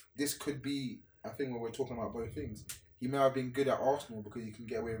 this could be. I think when we're talking about both things, he may have been good at Arsenal because he can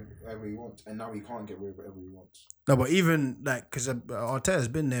get away with whatever he wants, and now he can't get away with whatever he wants. No, but even like because Arteta's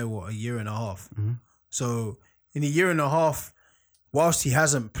been there a year and a half. Mm-hmm. So in a year and a half, whilst he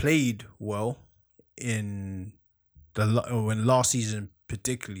hasn't played well in last season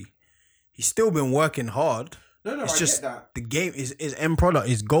particularly, he's still been working hard. No, it's I just get that. The game is his end product.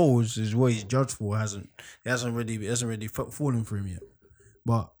 His goals is what he's judged for. Hasn't really fallen for him yet.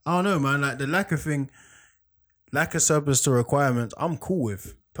 But I don't know, man. Like the Laka thing, Laka surplus to requirements, I'm cool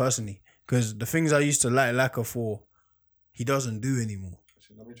with personally because the things I used to like Laka for, he doesn't do anymore.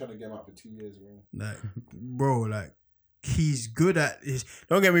 I've been trying to get him out for 2 years, Like, he's good at his.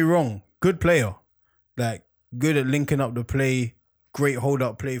 Don't get me wrong, good player, like good at linking up the play, great hold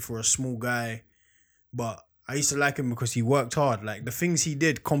up play for a small guy, but I used to like him because he worked hard. Like the things he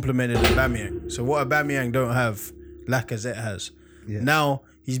did complemented Aubameyang. So what Aubameyang don't have, Lacazette has. Yeah. Now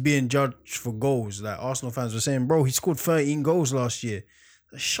he's being judged for goals. Like Arsenal fans were saying, bro, he scored 13 goals last year.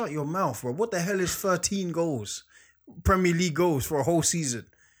 Shut your mouth, bro. What the hell is 13 goals? Premier League goals for a whole season.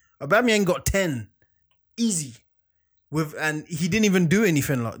 Aubameyang got 10. Easy. And he didn't even do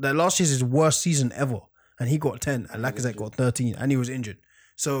anything like that. Last year's his worst season ever. And he got 10. And Lacazette got 13. And he was injured.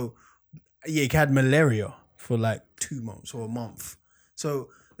 So, yeah, he had malaria for like 2 months or a month. So,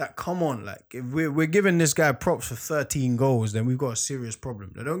 like, come on. Like, if we're giving this guy props for 13 goals, then we've got a serious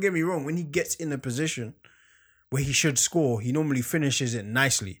problem. Now, don't get me wrong. When he gets in a position where he should score, he normally finishes it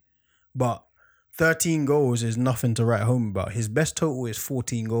nicely. But 13 goals is nothing to write home about. His best total is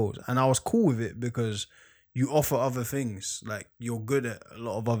 14 goals. And I was cool with it because you offer other things. Like, you're good at a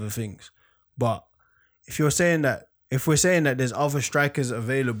lot of other things. But if we're saying that there's other strikers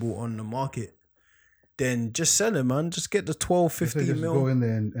available on the market, then just sell him, man. Just get the 12, 15 just mil. go in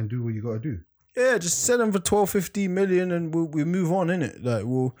there and do what you got to do. Yeah, just sell him for 12, 15 million and we'll move on, innit?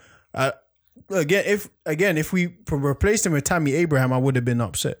 Like, if we replaced him with Tammy Abraham, I would have been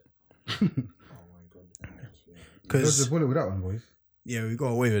upset. Because the bullet with that one, boys. Yeah, we got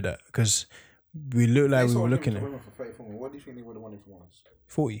away with that because we looked like we were looking at What do you think they would have wanted from us?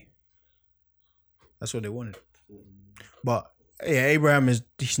 40. That's what they wanted. But yeah, Abraham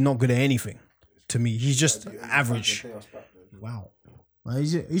he's not good at anything. To me, he's just average. Wow,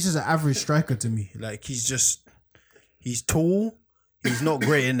 he's just an average striker to me. Like he's tall. He's not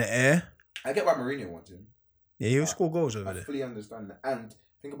great in the air. I get why Mourinho wants him. Yeah, he'll score goals over there. I fully understand that. And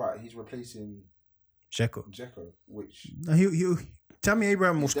think about it, he's replacing Dzeko, which Tammy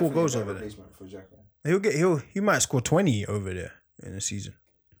Abraham will score goals over there. For Dzeko. He might score 20 over there in a season.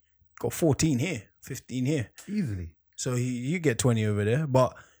 Got 14 here, 15 here. Easily. So you get 20 over there.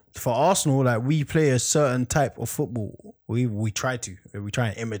 But for Arsenal, like we play a certain type of football. We try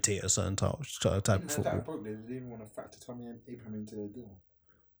and imitate a certain type of football. That broke. They didn't even want to factor Tammy Abraham into their deal.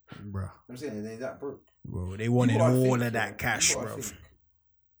 Bro. I'm saying they're that broke. Bro, they wanted all of that cash, bro.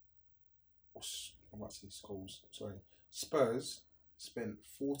 I'm about to say Scholes. Sorry. Spurs spent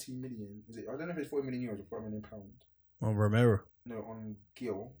 40 million. I don't know if it's 40 million euros or 40 million pounds. On Romero. No, on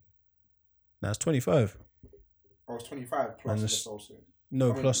Gil. That's 25. Oh, it's 25 plus also.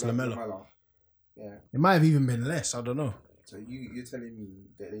 No, plus Lamella. Yeah. It might have even been less. I don't know. So you're telling me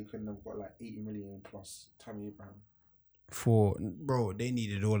that they couldn't have got like 80 million plus Tammy Abraham? Bro, they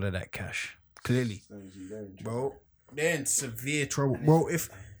needed all of that cash. Clearly. Bro, they're in severe trouble. Bro, if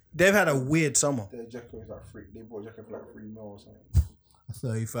they've had a weird summer. Their Dzeko is like free. They bought Dzeko for like 3 mil or something. A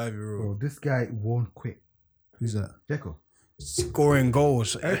 35-year-old. Bro, this guy won't quit. Who's that? Dzeko. Scoring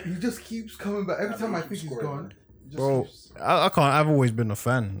goals. He just keeps coming back. Every time I think he's gone. Bro, I can't. I've always been a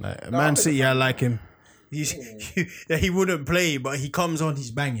fan. Like Man City, I like him. He wouldn't play, but he comes on,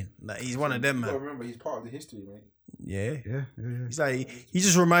 he's banging. Like he's one of them, man. Remember, he's part of the history, mate. Yeah. He's like he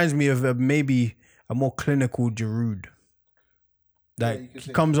just reminds me of maybe a more clinical Giroud. Like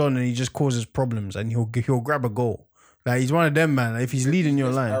he comes on and he just causes problems, and he'll grab a goal. Like he's one of them, man. Like, if he's leading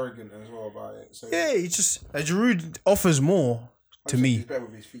your line, arrogant as well about it. So yeah, he just Giroud offers more to me. He's better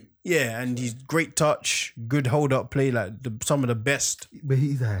with his feet. Yeah, and he's great touch, good hold up play, like some of the best. But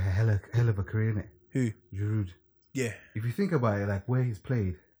he's a hell of a career, innit? Who? Giroud. Yeah. If you think about it, like where he's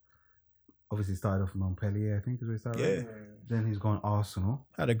played, obviously started off Montpellier, I think is where he started. Yeah. Then he's gone Arsenal.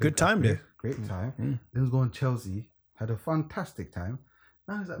 Had a good time there. Great time. Then he's gone Chelsea. Had a fantastic time.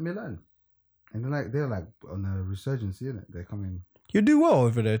 Now he's at Milan. And they're like on a resurgence, isn't it? They're coming. You do well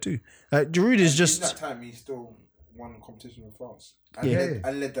over there too. Like Giroud is just. In that time, he still won competition with France.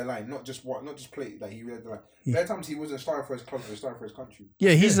 And led the line, not just play. Like he led the line. There are times he wasn't starting for his club, he was starting for his country.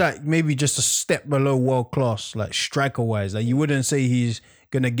 Yeah, he's like maybe just a step below world class, like striker wise. Like you wouldn't say he's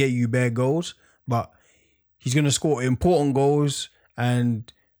gonna get you bare goals, but he's gonna score important goals,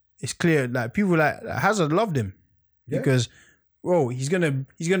 and it's clear like people like Hazard loved him because. Bro, he's gonna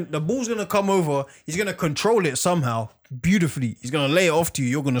the ball's gonna come over, he's gonna control it somehow beautifully. He's gonna lay it off to you,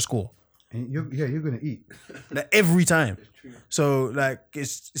 you're gonna score. And you're gonna eat. Like every time. So like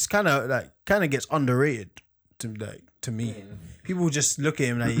it's kinda gets underrated to me. Yeah. People just look at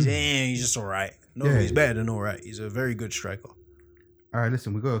him like he's just alright. No, he's better than alright. He's a very good striker. Alright,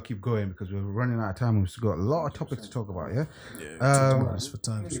 listen, we gotta keep going because we're running out of time. We've got a lot of topics to talk about, yeah? For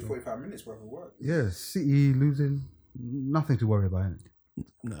time. Only 45 minutes worth of work. Yeah, City losing. Nothing to worry about.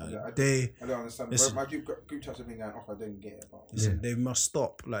 No, I don't understand. Listen, my group chats have been going off. I don't get it. Listen, they must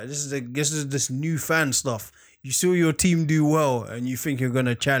stop. Like this is this new fan stuff. You saw your team do well, and you think you're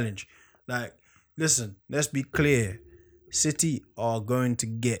gonna challenge. Like, listen, let's be clear. City are going to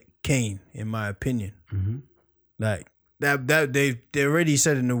get Kane, in my opinion. Mm-hmm. Like that they already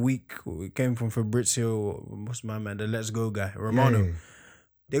said in the week. It came from Fabrizio. What's my man? The Let's Go guy, Romano. Yeah.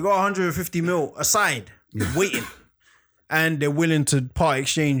 They got 150 mil aside, waiting. And they're willing to part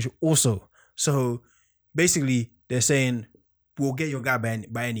exchange also. So basically, they're saying, we'll get your guy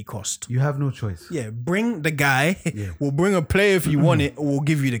by any cost. You have no choice. Yeah, bring the guy. Yeah. We'll bring a player if you want it, or we'll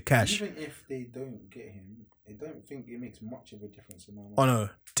give you the cash. Even if they don't get him, I don't think it makes much of a difference in my mind. Oh no,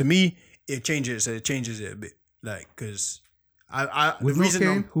 to me, it changes it a bit. Like, because with the reason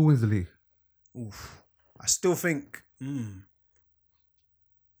Kane, who wins the league? I still think.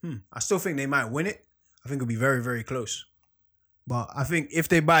 I still think they might win it. I think it'll be very, very close. But I think if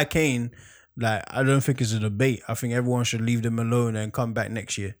they buy Kane, like I don't think it's a debate. I think everyone should leave them alone and come back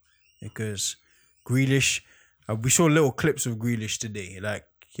next year because Grealish. We saw little clips of Grealish today. Like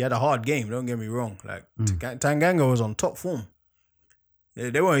he had a hard game. Don't get me wrong. Like Tanganga was on top form.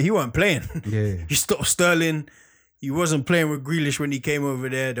 He weren't playing. Yeah. He stopped Sterling. He wasn't playing with Grealish when he came over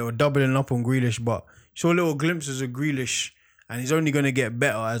there. They were doubling up on Grealish, but saw little glimpses of Grealish, and he's only gonna get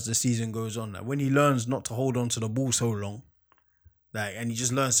better as the season goes on. Like when he learns not to hold on to the ball so long, like and he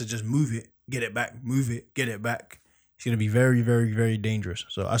just learns to just move it, get it back, move it, get it back. He's gonna be very, very, very dangerous.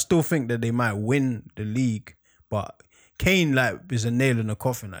 So I still think that they might win the league, but Kane like is a nail in the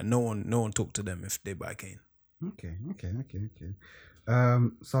coffin. Like no one talk to them if they buy Kane. Okay.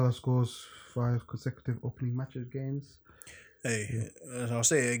 Salah scores 5 consecutive opening matches games. Hey, I'll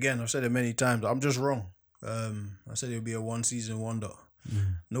say it again. I've said it many times. I'm just wrong. I said it'll be a 1-season wonder.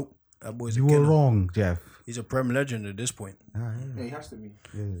 Nope. That boy's You a were killer. wrong, Jeff. He's a Prem legend at this point. Yeah, he has to be.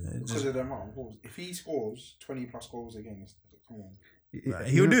 Because of the amount of goals. If he scores 20 plus goals again, come on. Right,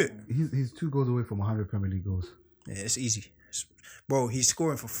 he'll do it. He's 2 goals away from 100 Premier League goals. Yeah, it's easy. Bro, he's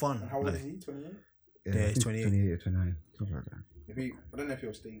scoring for fun. And how old Like, is he? 28? Yeah, he's 28. 28 or 29, something like that. I don't know if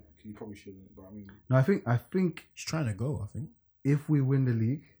he'll stay. He probably shouldn't. But I mean, No, I think he's trying to go, I think. if we win the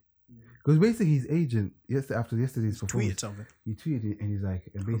league, because basically his agent after yesterday's performance, Tweeted something. he tweeted and he's like,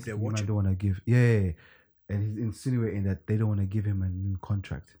 and basically they're you might watching. don't want to give, and he's insinuating that they don't want to give him a new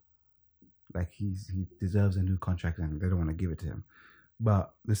contract, like he deserves a new contract and they don't want to give it to him.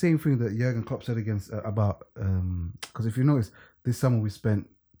 But the same thing that Jurgen Klopp said against about because if you notice, this summer we spent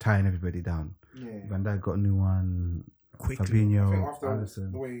tying everybody down. yeah. Van Dijk got a new one. Quickly. I think Fabinho, after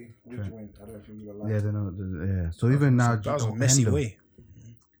Alisson. the way Ridge went, I don't think we were Yeah, like. they know. Yeah, so even now, That was a messy way.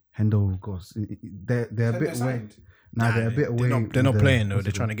 Hendo goes. They're a bit away. Now they're a bit away. They're not with playing though. what's They're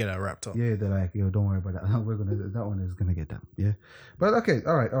it trying to called? get that wrapped up. Yeah, they're like, yo, don't worry about that. That one is gonna get done. Yeah, but okay,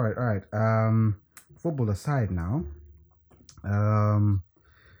 all right. Football aside now,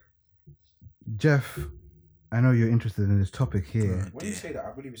 Jeff, I know you're interested in this topic here. When you say that,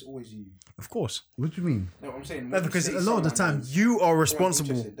 I believe it's always you. Of course. What do you mean? No, I'm saying No, when you because say a lot of the someone time is- you are someone's responsible.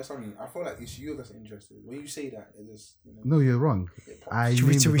 interested, that's what I mean. I feel like it's you that's interested. When you say that, it just No, you're wrong. it pops. I Should we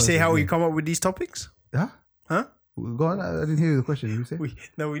named the say person, how we yeah. come up with these topics? Huh? Huh? Go on. I didn't hear the question. Did you say?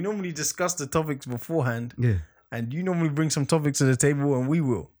 We normally discuss the topics beforehand, Yeah. and you normally bring some topics to the table, and we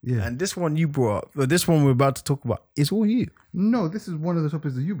will. Yeah. And this one you brought up, but this one we're about to talk about, it's all you. No, this is one of the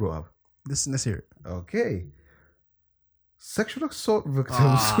topics that you brought up. Let's hear it. Okay. Sexual assault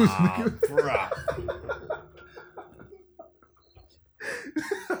victims.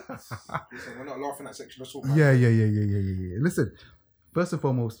 Listen, we're not laughing at sexual assault. Yeah. Listen, first and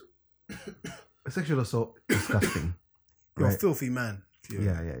foremost, sexual assault is disgusting. You're a Right. filthy man.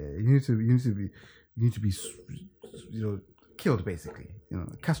 Yeah. You need to be, killed basically.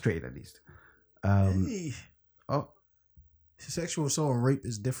 Castrated at least. Hey, Oh, sexual assault and rape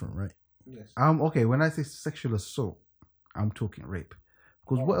is different, right? Yes. okay. When I say sexual assault, I'm talking rape.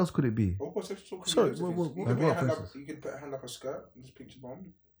 Because what else could it be? What sexual assault? Sorry, You what- could what put your hand up. offences? You could put a hand up a skirt and just picture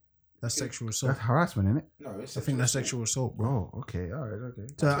bomb. That's sexual assault. That's harassment, isn't it? No, it's. I think that's sexual assault, bro. Oh, okay. All right. Okay.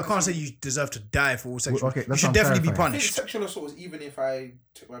 So I can't say you deserve to die for all sexual. okay, you that's should what I'm definitely be clarifying. I think punished. sexual assault is even if I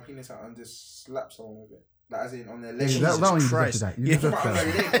took my penis out and just slapped someone with it, like as in on their leg. That Jesus one you deserve to Christ. die. You Yeah. deserve Put to it on die.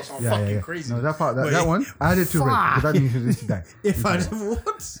 their leg or something. fucking crazy. No, that part, Wait, that one, I did to rape because that means you need to die. If I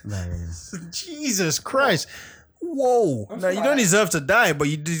what? Jesus Christ. Whoa. I'm No, you sorry. don't deserve to die, but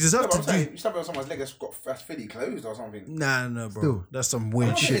you deserve No, but to I'm do. saying, you slap it on someone's leg that's fully closed or something. Nah, no, bro. Still. That's some I'm weird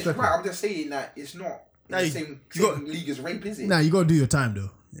not saying shit. it's right. I'm just saying that it's not in Nah, the you- same you got- league as rape, is it? Nah, you gotta do your time though.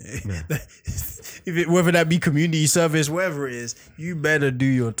 If whether that be community service, whatever it is, you better do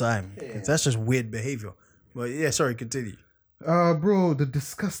your time. 'Cause that's just weird behavior. But yeah, sorry, continue. Bro, the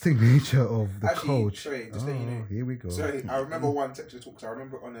disgusting nature of the Actually, coach. sorry, just let you know. Here we go. Sorry, I remember one sexual talk. 'Cause I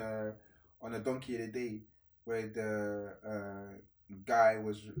remember on a Donkey of the Day where the guy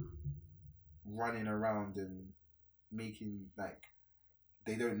was running around and making like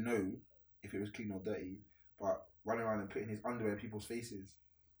they don't know if it was clean or dirty, but running around and putting his underwear in people's faces.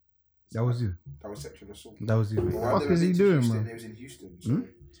 That was you. That was sexual assault. That was you. But mate. when fuck they was is he into doing, Houston, man? It was in Houston. So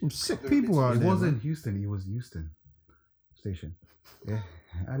Some sick Couple of people bits. out It there. wasn't Houston. It was Houston Station. Yeah,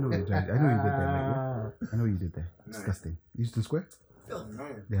 I know you did. I know you did that, mate. Yeah? I know you did that. No. Disgusting. Houston Square. no.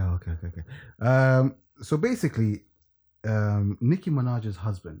 Yeah. Okay. So basically, Nicki Minaj's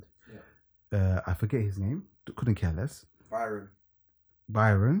husband. I forget his name. Couldn't care less.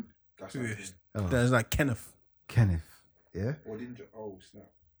 Byron. That's Who not is- him. That's like Kenneth. Kenneth. Yeah. Or didn't you? Oh snap!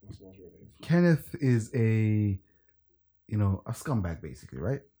 That's what I was reading. Kenneth is a scumbag basically,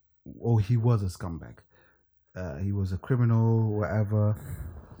 right? Or he was a scumbag. he was a criminal, whatever,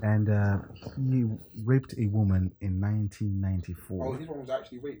 and he raped a woman in 1994. Oh, his one was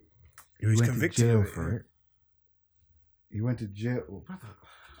actually rape. He was went convicted to jail of it, for it. He went to jail. Oh, brother.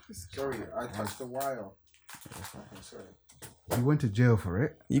 Sorry, I touched the wire. Okay, sorry. He went to jail for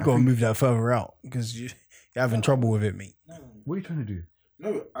it. You gotta move that further out because you're having trouble with it, mate. What are you trying to do?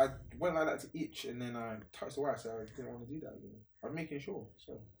 No, I went like that to itch and then I touched the wire, so I didn't want to do that again. I'm making sure.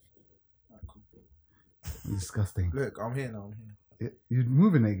 So, alright, cool. Disgusting. Look, I'm here now. I'm here. You're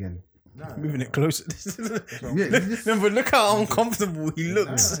moving it again. No, Moving it closer. Yeah, No, but look how uncomfortable he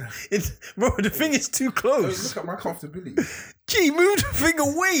looks. Bro, the thing is too Don't close. look at my comfortability. Gee, move the thing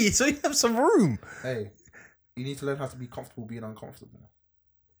away so you have some room. Hey, you need to learn how to be comfortable being uncomfortable.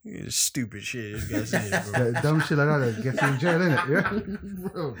 Stupid shit this guy says, bro. Dumb shit like that gets you in jail, innit? Yeah.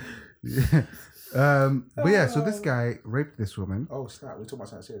 Bro. Yeah. But yeah, so this guy raped this woman. Oh snap! We're talking about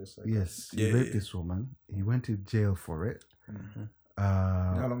something serious. So. Yes, he Yeah, raped yeah. this woman. He went to jail for it. You know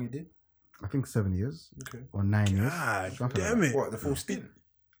how long he did? I think 7 years Okay. or 9 years. God something like damn it. What, the full stint?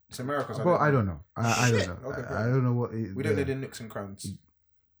 It's America. that. Well, I don't know. I don't know. Okay, I don't know what. We don't know the nooks and crannies.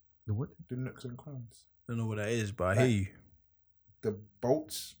 The what? The nooks and crannies. I don't know what that is, but I hear you. The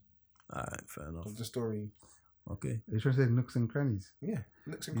bolts Alright, fair enough. of the story. Okay. Are you trying to say nooks and crannies? Yeah,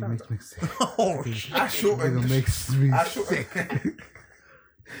 nooks and It crannies. makes me sick. Oh, I shortened. It makes me I sick. shortened.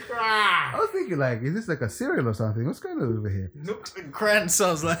 I was thinking, like, is this like a cereal or something? What's going on over here? Nooks and Cran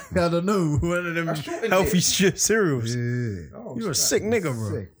sounds like, I don't know, one of them I shortened healthy it. shit cereals. Yeah. Oh, You're a snap. sick nigga,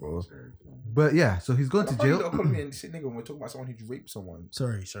 bro. Sick, bro. But yeah, so he's gone to I thought you jail. lot called me a sick nigga when we're talking about someone who's raped someone.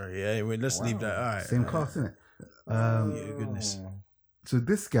 Sorry. Yeah, wait, let's leave that. All right. Same class, innit? Yeah, goodness. So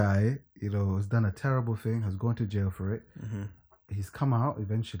this guy, has done a terrible thing, has gone to jail for it. Mm-hmm. He's come out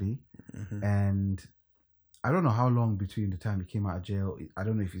eventually, and I don't know how long between the time he came out of jail. I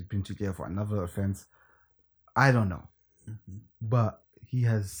don't know if he's been to jail for another offense. I don't know. But he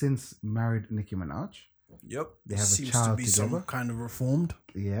has since married Nicki Minaj. Yep. They have a Seems child to be together. some kind of reformed.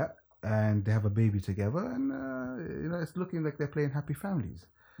 Yeah. And they have a baby together, and it's looking like they're playing happy families.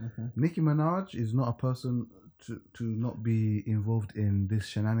 Nicki Minaj is not a person to not be involved in this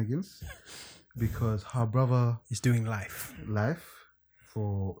shenanigans because her brother He's doing life.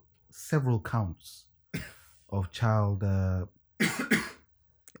 for several counts of child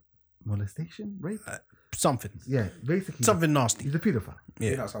molestation, rape. Something. Yeah, basically Something nasty. He's a pedophile.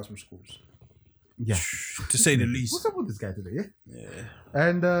 Yeah, Yeah. that's outside from schools. Yeah. To say the least. What's up with this guy today? Yeah. Yeah.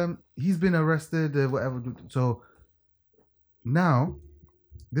 And he's been arrested, whatever. So now,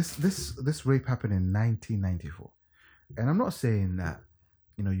 this rape happened in 1994, and I'm not saying that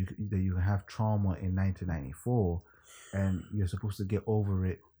you can have trauma in 1994, and you're supposed to get over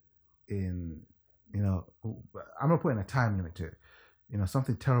it in I'm not putting a time limit to it.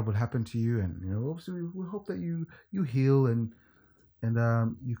 Something terrible happened to you, and obviously we hope that you heal and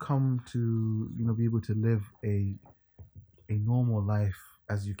you come to be able to live a normal life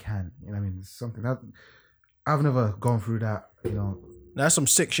as you can. I mean, it's something that I've never gone through that. That's some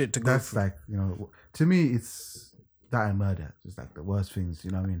sick shit to go That's through. like to me it's that and murder. It's like the worst things.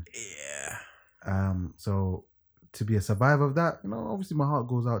 You know what I mean? Yeah. So to be a survivor of that, obviously my heart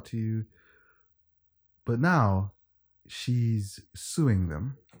goes out to you. But now she's suing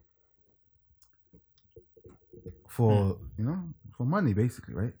them for for money,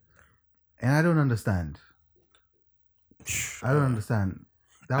 basically, right? And I don't understand.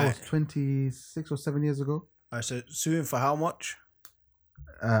 That was 26 or 7 years ago. I said suing for how much?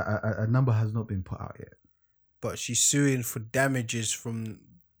 A number has not been put out yet. But she's suing for damages from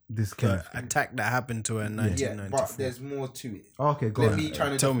This kind the of thing. attack that happened to her in Yeah, 1994. but there's more to it. Okay, go Let on. me try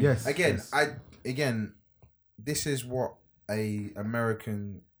to Tell me. Yes. Again, this is what a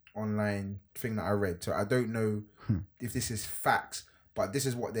American online thing that I read. So I don't know if this is facts, but this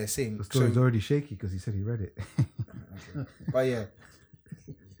is what they're saying. The story's So, already shaky because he said he read it. but yeah,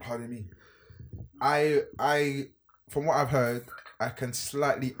 pardon me. I from what I've heard, I can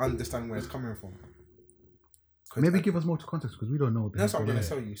slightly understand where it's coming from. Maybe give us more context because we don't know. That's what I'm gonna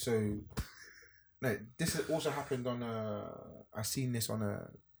tell you. So, no, this has also happened on I seen this on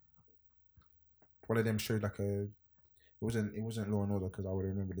one of them showed like a. It wasn't Law and Order because I would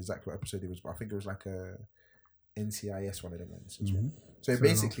remember exactly what episode it was, but I think it was like a NCIS one of them ones as well. So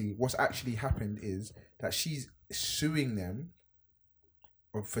basically, what's actually happened is that she's suing them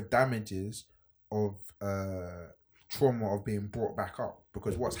for damages of trauma of being brought back up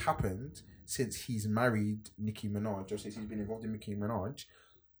because what's happened since he's married Nicki Minaj or since he's been involved in Nicki Minaj,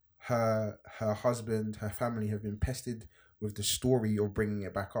 her husband, her family have been pestered with the story of bringing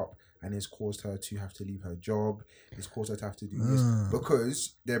it back up, and it's caused her to have to leave her job. It's caused her to have to do this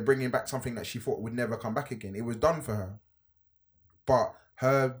because they're bringing back something that she thought would never come back again. It was done for her, but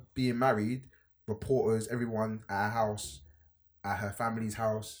her being married, reporters, everyone at her house, at her family's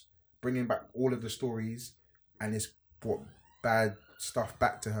house, bringing back all of the stories, and it's brought bad stuff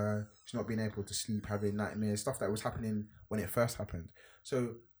back to her. She's not being able to sleep, having nightmares, stuff that was happening when it first happened.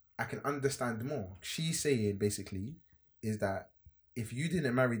 So I can understand more. She's saying basically is that if you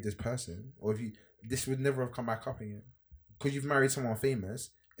didn't marry this person, or if you, this would never have come back up again. Because you've married someone famous,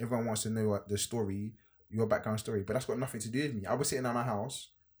 everyone wants to know what the story, your background story, but that's got nothing to do with me. I was sitting at my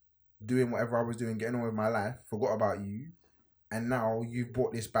house, doing whatever I was doing, getting on with my life, forgot about you, and now you've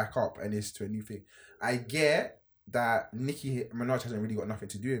brought this back up and it's to a new thing. I get that Nicki Minaj hasn't really got nothing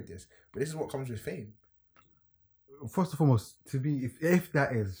to do with this, but this is what comes with fame. First and foremost, to be if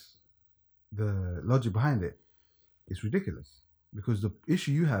that is the logic behind it, it's ridiculous. Because the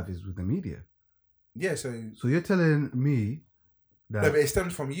issue you have is with the media. Yeah, so you're telling me that... No, but it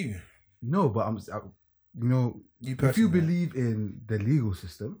stems from you. No, but if you believe in the legal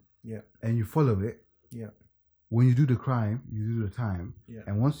system, yeah, and you follow it, yeah, when you do the crime, you do the time, yeah,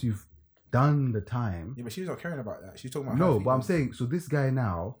 and once you've done the time... Yeah, but she's not caring about that. She's talking about... No, but I'm saying, so this guy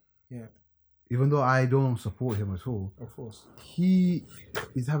now, yeah, even though I don't support him at all, of course, he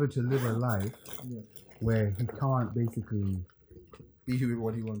is having to live a life where he can't basically... be who he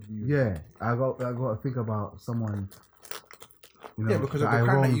wants to be. Yeah, I got to think about someone. Yeah, because of the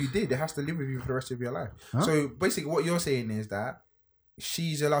crime that you did, it has to live with you for the rest of your life. Huh? So basically, what you're saying is that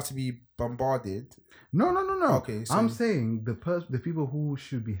she's allowed to be bombarded. No. Okay, so... I'm saying the people who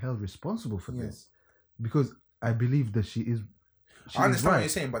should be held responsible for this, because I believe that she is. I understand what you're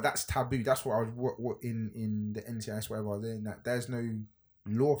saying, but that's taboo. That's what I was in the NCIS whatever. That there's no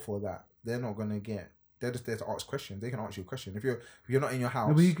law for that. They're not gonna get. They're just there to ask questions. They can ask you a question. If you're not in your house,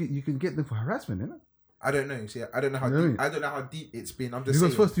 no, but you can get them for harassment, innit? I don't know. See, I don't know how deep, I don't know how deep it's been. I'm just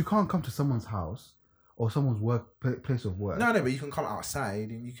because saying. First you can't come to someone's house or someone's place of work. No, but you can come outside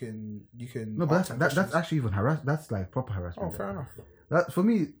and you can. No, but that's actually even harassment. That's like proper harassment. Oh, fair enough. That for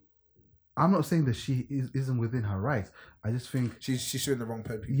me, I'm not saying that she isn't within her rights. I just think she's suing the wrong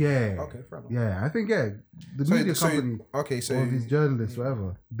people. Yeah. Okay, fair enough. Yeah, I think the media company. Okay, so or these journalists,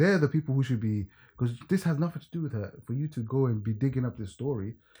 whatever, they're the people who should be. Because this has nothing to do with her. For you to go and be digging up this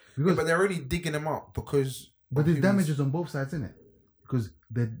story, because but they're only digging them up because. But there's damages on both sides, isn't it? Because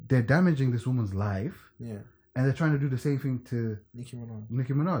they're damaging this woman's life. Yeah. And they're trying to do the same thing to Nicki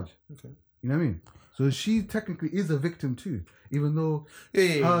Minaj. Okay. You know what I mean? So she technically is a victim too, even though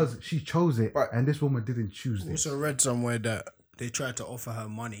she chose it, and this woman didn't choose this. Also read somewhere that they tried to offer her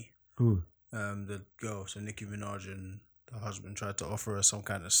money. Who? The girl, so Nicki Minaj and the husband tried to offer her some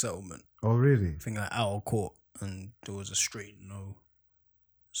kind of settlement. Oh, really? I think like out of court, and there was a straight no.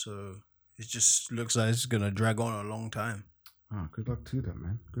 So it just looks like it's gonna drag on a long time. Oh, good luck to them,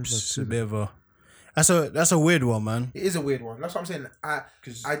 man. Good luck it's to a them. bit of a. That's a weird one, man. It is a weird one. That's what I'm saying.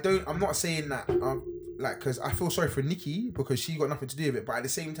 I'm not saying that. Because I feel sorry for Nicki because she got nothing to do with it. But at the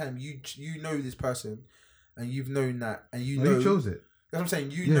same time, you know this person, and you've known that, and you know you chose it. That's what I'm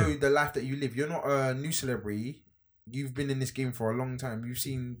saying. You know the life that you live. You're not a new celebrity. You've been in this game for a long time. You've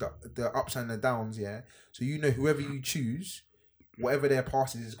seen the ups and the downs, yeah. So you know whoever you choose, whatever their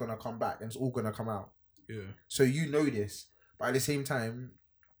past is gonna come back, and it's all gonna come out. Yeah. So you know this, but at the same time,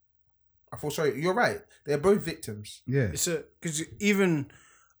 I feel sorry. You're right. They're both victims. Yeah. It's because even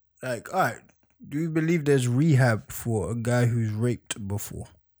like, all right, do you believe there's rehab for a guy who's raped before?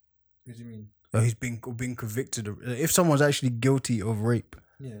 What do you mean? Or he's been convicted of. If someone's actually guilty of rape,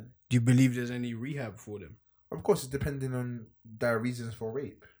 yeah. Do you believe there's any rehab for them? Of course, it's depending on their reasons for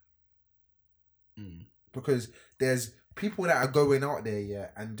rape. Because there's people that are going out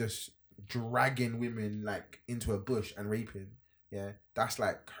there, and just dragging women like into a bush and raping. Yeah, that's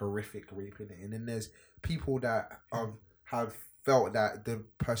like horrific raping. And then there's people that have felt that the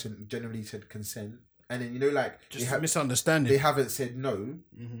person generally said consent, and then like just misunderstanding. They haven't said no.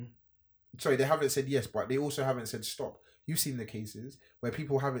 Mm-hmm. Sorry, they haven't said yes, but they also haven't said stop. You've seen the cases where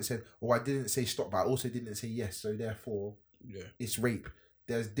people haven't said, "Oh, I didn't say stop, but I also didn't say yes, so therefore, it's rape."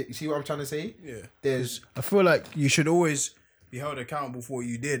 You see what I'm trying to say? Yeah. I feel like you should always be held accountable for what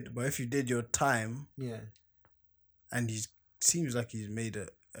you did, but if you did your time, and he seems like he's made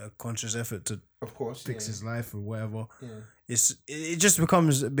a conscious effort to, of course, fix his life or whatever. Yeah. It just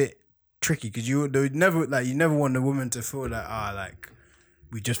becomes a bit tricky because you never want the woman to feel like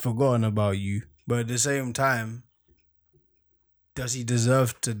we just forgotten about you, but at the same time, does he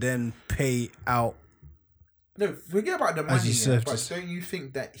deserve to then pay out? No, forget about the money. But don't you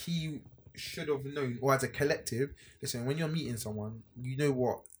think that he should have known, or as a collective, listen, when you're meeting someone, you know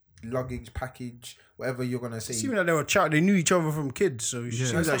what luggage, package, whatever you're gonna say. It seemed like they were they knew each other from kids, so she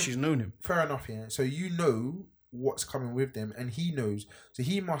seems like she's known him. Fair enough, yeah. So you know what's coming with them, and he knows. So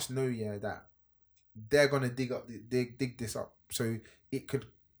he must know, yeah, that they're gonna dig this up. So it could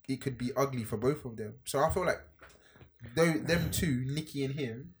be ugly for both of them. So I feel like them two, Nikki and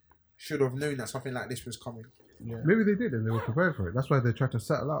him, should have known that something like this was coming. Yeah. Maybe they did and they were prepared for it. That's why they tried to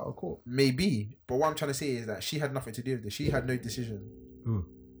settle out of court. Maybe, but what I'm trying to say is that she had nothing to do with this. She had no decision. Ooh.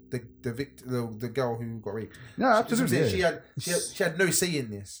 The girl who got raped. Yeah, absolutely. She had no say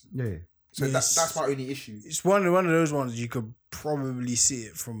in this. Yeah. So that's my only issue. It's one of those ones you could probably see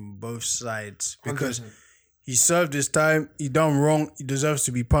it from both sides because 100%. he served his time. He done wrong. He deserves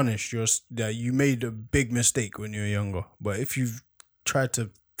to be punished. You made a big mistake when you were younger. But if you've tried to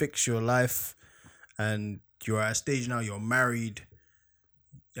fix your life and you're at a stage now, you're married,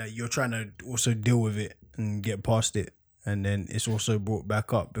 you're trying to also deal with it and get past it. And then it's also brought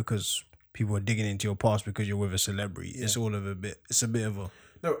back up because people are digging into your past because you're with a celebrity. Yeah. It's a bit of a...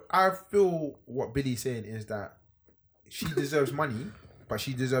 No, I feel what Billy's saying is that she deserves money, but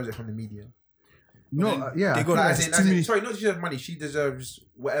she deserves it from the media. No, yeah. Sorry, not she deserves money. She deserves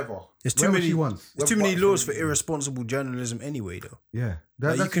whatever. There's too many. There's too many laws for irresponsible journalism anyway, though. Yeah,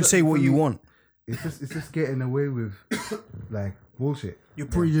 you can say what you want. It's just getting away with like bullshit.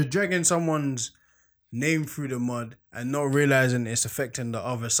 You're dragging someone's name through the mud and not realizing it's affecting the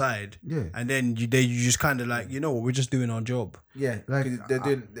other side. Yeah, and then you just kind of like, you know what, we're just doing our job. Yeah, like they're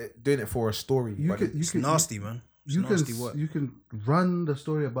doing it for a story. It's nasty, man. You can run the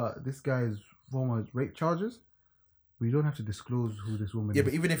story about this guy's former rape charges, but you don't have to disclose who this woman is. Yeah,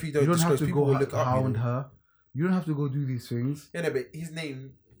 but even if you don't disclose, have to people go will look up hound her. You don't have to go do these things. Yeah, no, but his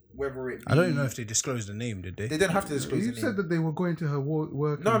name, whether it be... I don't know if they disclosed the name, did they? They don't have to disclose the name. You said that they were going to her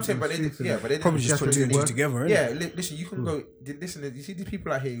work. No, I'm saying, but they probably just put two and two together, yeah, listen, you can go... Listen, you see these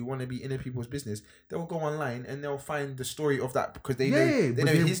people out here who want to be in people's business, they'll go online and they'll find the story of that because they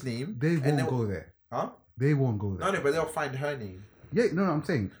know his name. They won't go there. Huh? They won't go there. No, but they'll find her name. Yeah, no, I'm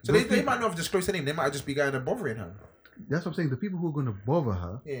saying. So they might not have disclosed her name. They might just be going and bothering her. That's what I'm saying. The people who are going to bother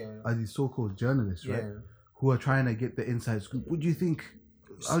her are these so-called journalists, right? Who are trying to get the inside scoop. What do you think?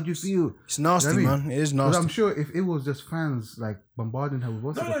 How do you feel? It's nasty, man. It is nasty. But I'm sure if it was just fans like bombarding her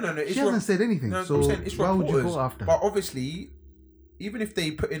with WhatsApp, no. She hasn't said anything. No, so why would you go after her? But obviously, even if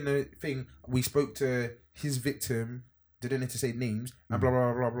they put in the thing, we spoke to his victim, they don't need to say names, and blah,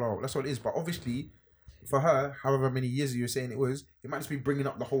 blah, blah, blah. That's what it is. But obviously... For her, however many years you were saying it might just be bringing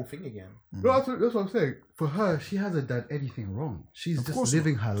up the whole thing again. No, that's what I'm saying. For her, she hasn't done anything wrong. She's just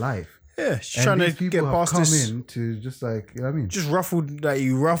living her life. Yeah, she's trying to get past this. In to just like, you know what I mean? Just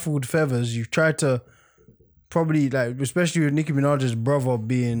ruffled feathers. You've tried to probably, like, especially with Nicki Minaj's brother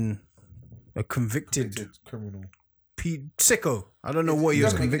being a convicted criminal. Sicko. I don't know what he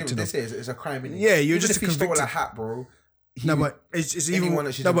was convicted of. It's a crime. Yeah, you're even just if he stole a hat, bro. But it's even but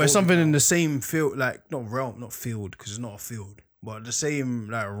it's something in the same field, like not field because it's not a field, but the same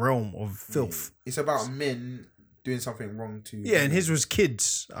like realm of filth. It's about men doing something wrong to. Yeah, and his was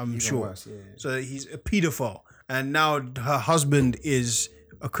kids. I'm sure. Worse, yeah. So he's a pedophile, and now her husband is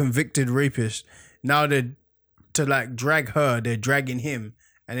a convicted rapist. Now to like drag her, they're dragging him,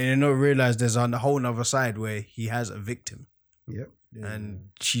 and then they don't realize there's a whole other side where he has a victim. Yep. Yeah. And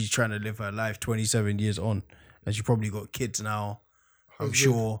she's trying to live her life 27 years on. And she probably got kids now, I'm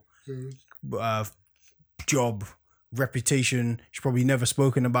sure. Job, reputation. She's probably never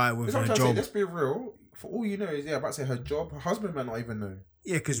spoken about it with her job. Let's be real. For all you know, is about to say her job. Her husband might not even know.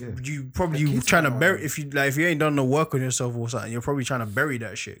 Yeah, because you probably trying to bury. If you ain't done no work on yourself or something, you're probably trying to bury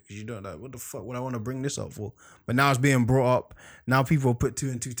that shit because you don't like what the fuck would I want to bring this up for. But now it's being brought up. Now people put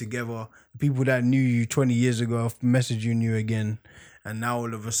two and two together. The people that knew you 20 years ago have messaged you again, and now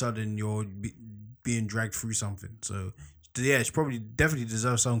all of a sudden you're being dragged through something. So yeah, she probably definitely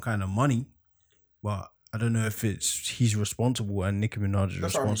deserves some kind of money, but I don't know if he's responsible and Nicki Minaj is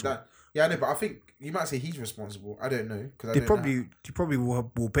responsible. Yeah, I know, but I think you might say he's responsible. I don't know because they probably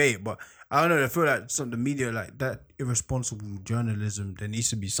will pay it, but I don't know. I feel like the media like that irresponsible journalism. There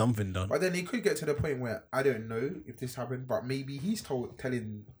needs to be something done. But then it could get to the point where I don't know if this happened, but maybe he's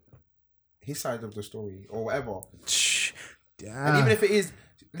telling his side of the story or whatever. And even if it is.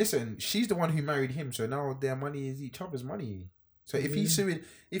 Listen, she's the one who married him, so now their money is each other's money. So if he's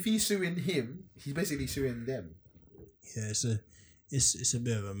suing him, he's basically suing them. Yeah, it's a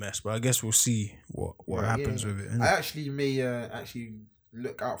bit of a mess, but I guess we'll see what happens with it. I actually may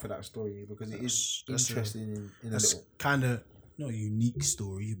look out for that story because it is interesting in a little kind of not a unique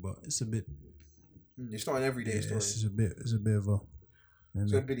story, but it's a bit. It's not an everyday story. It's a bit of a.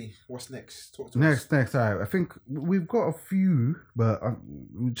 So, Billy, what's next? Talk to us. Next. All right. I think we've got a few, but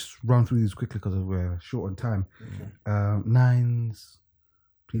we'll just run through these quickly because we're short on time. Nines,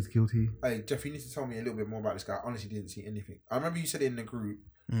 please guilty. Hey, Jeff, you need to tell me a little bit more about this guy. I honestly didn't see anything. I remember you said it in the group.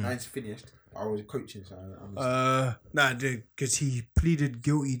 Nines finished. I was coaching, so Nah, because he pleaded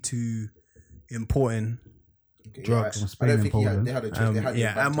guilty to importing drugs. from I Spain don't and think Poland. they had a choice. They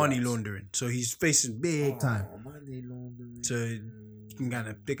had and money rights. laundering. So he's facing big time. Money laundering. So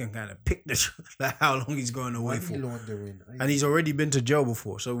they can kind of pick like how long he's going away Money for. laundering. And he's already been to jail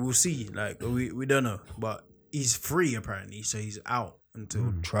before, so we'll see. Like we don't know, but he's free apparently, so he's out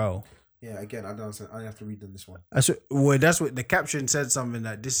until trial. Yeah, again, I don't understand. I have to read them this one. That's what the caption said. Something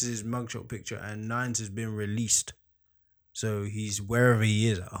like this is his mugshot picture, and Nines has been released, so he's wherever he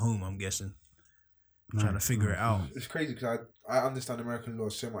is at home. I'm guessing, trying to figure it out. It's crazy because I understand American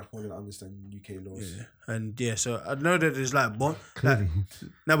laws so much more than I understand UK laws. Yeah. And so I know that there's like bond. Clearly.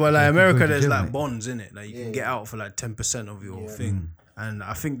 No, but like Yeah, America, going to there's jail, like mate. bonds in it. Like you can get out for like 10% of your thing, and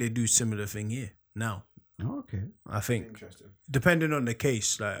I think they do similar thing here now. Oh, okay. I think Interesting. depending on the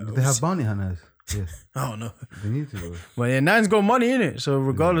case, like Do they have bounty hunters? Yes. I don't know. They need to. Bro. But yeah, Nine's got money in it. So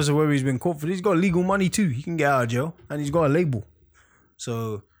regardless of whether he's been caught for this, he's got legal money too. He can get out of jail, and he's got a label.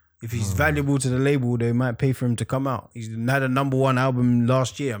 So if he's valuable to the label, they might pay for him to come out. He's had a #1 album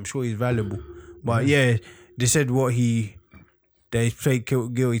last year. I'm sure he's valuable. But yeah, they said they played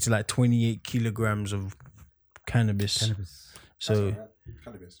guilty to like 28 kilograms of cannabis. So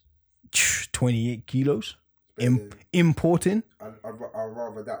Cannabis. 28 kilos Better than- importing. I'd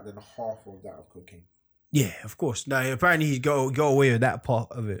rather that than half of that of cocaine. Yeah, of course. Now apparently he got away with that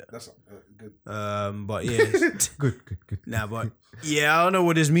part of it. That's good. But yeah, Good. nah, but yeah, I don't know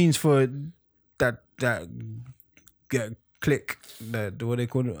what this means for that click, that what they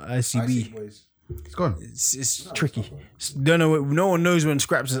call it, ICB. boys. It's gone. It's tricky. Don't know. No one knows when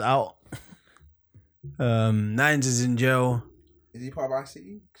Scraps is out. Nines is in jail. Is he part of ICE?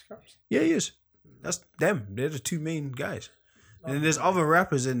 Scraps? Yeah, he is. That's them. They're the two main guys. And then there's other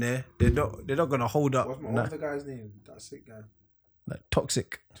rappers in there. They're not gonna hold up. What was the guy's name? That sick guy. Like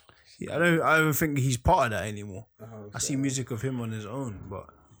Toxic. Yeah, I don't think he's part of that anymore. I see music of him on his own, but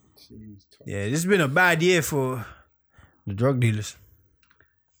yeah, this has been a bad year for the drug dealers.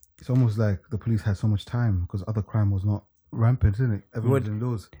 It's almost like the police had so much time because other crime was not rampant, isn't it? Everyone's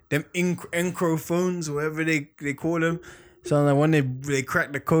indoors. Them Encro phones, whatever they call them, sound like when they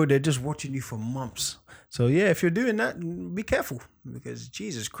crack the code, they're just watching you for months. So yeah, if you're doing that, be careful because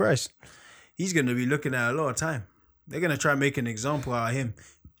Jesus Christ, he's gonna be looking at a lot of time. They're gonna try and make an example out of him.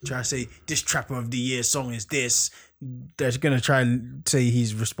 Try to say this Trapper of the Year song is this. They're gonna try and say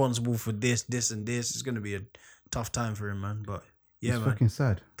he's responsible for this, and this. It's gonna be a tough time for him, man. But yeah, It's man. fucking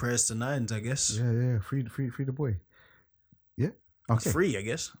sad. Prayers to Nines, I guess. Yeah. Free the boy. Yeah. Okay. Free, I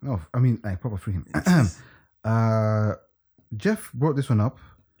guess. No, I mean, like, proper free him. Jeff brought this one up.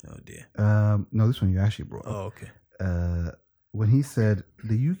 Oh dear. No, this one you actually brought up. Oh, okay. When he said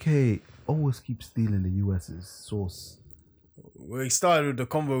the UK always keeps stealing the US's source. We started with the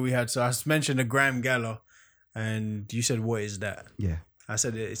convo we had. So I mentioned the Graham Gala, and you said, "What is that?" Yeah. I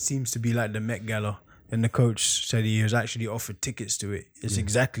said it seems to be like the Met Gala, and the coach said he was actually offered tickets to it. It's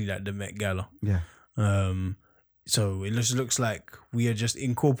exactly like the Met Gala. Yeah. So it just looks like we are just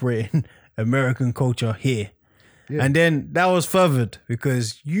incorporating American culture here. Yeah. And then that was furthered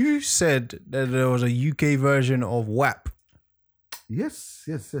because you said that there was a UK version of WAP. Yes.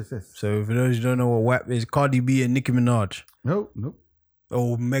 So for those who don't know what WAP is, Cardi B and Nicki Minaj. Nope.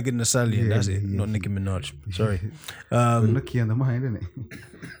 Oh, Megan Thee Stallion, Yeah, that's it. yeah, Not yeah. Nicki Minaj. Sorry. Nookie on the mind, isn't it?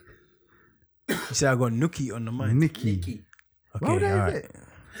 You said I got Nookie on the mind. Nicky. Okay, Why would I all say right. it?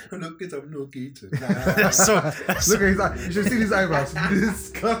 Look at him, Nookie tonight. Look at his eyes. You should see his eyebrows.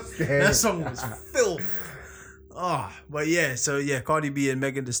 Disgusting. That song was filth. But yeah, so yeah, Cardi B and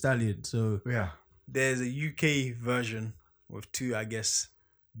Megan Thee Stallion. So Yeah. there's a UK version with two, I guess,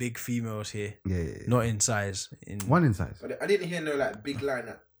 big females here. Yeah. Not in size. One in size. But I didn't hear no like big line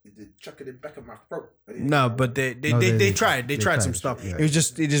that chuck it in the back of my throat. No, but they tried. They tried some stuff. yeah. It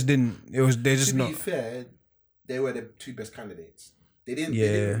just didn't. They're just To not. be fair, they were the two best candidates. They didn't. Yeah.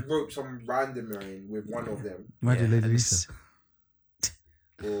 They didn't rope some random in with one of them Imagine Yeah, Lady and Lisa.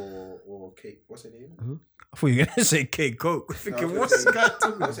 or Kate. What's her name? I thought you were gonna say Kate Coke. No, I Thinking, was what's gonna this say- guy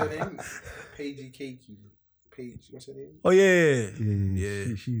talking What's her about? name? Paigey Cakey. Paige. What's her name? Oh yeah.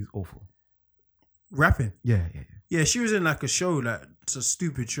 Yeah. She's awful. Rapping. Yeah. Yeah, she was in like a show, like it's a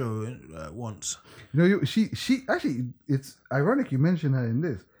stupid show once. You know, she actually, it's ironic you mention her in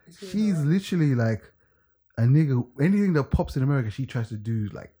this. She's literally like a nigga. Anything that pops in America, she tries to do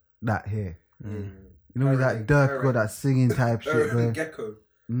like that here. You know that Dirk got that singing type shit, bro. Gecko.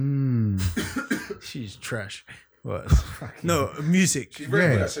 She's trash. What? No, music. She's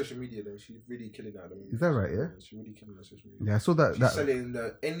very good at social media though. She's really killing that. Is that right? Yeah. She's really killing at social media. Yeah, I saw that. She's selling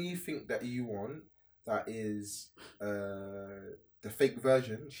anything that you want. That is the fake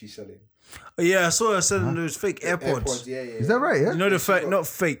version. She's selling. Oh, yeah, I saw her selling those fake AirPods. Yeah. Is that right? Yeah. You know the fake, not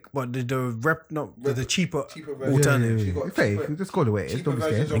fake, but the cheaper version. alternative. Yeah. Fake. Just call it away. Don't be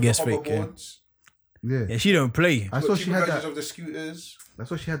scared. I guess fake. Yeah, she don't play. I saw she had that of the scooters. I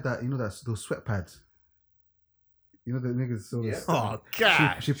saw she had that. You know that those sweatpads. You know the niggas. So Oh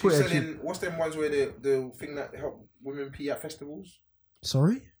god. She put She's selling. What's them ones where the thing that help women pee at festivals?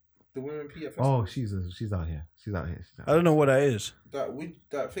 Sorry. The women pee at festivals. Oh, she's out here. I don't know what that is.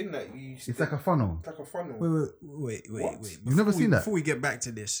 That thing that you. It's like a funnel. It's like a funnel. Wait. You've never seen that? Before we get back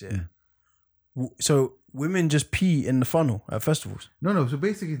to this, yeah. So women just pee in the funnel at festivals. No. So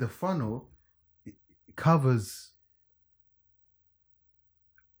basically, the funnel covers,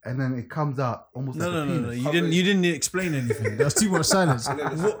 and then it comes out almost like a penis. No. You didn't explain anything. That's too much silence. And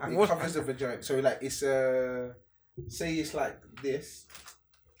then it covers the vagina. So like it's say it's like this.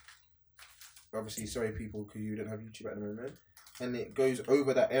 Obviously, sorry people, because you don't have YouTube at the moment, and it goes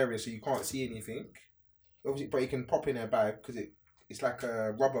over that area so you can't see anything. Obviously, but you can pop in a bag because it's like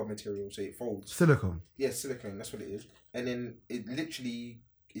a rubber material, so it folds. Silicone. Yeah, silicone. That's what it is. And then it literally,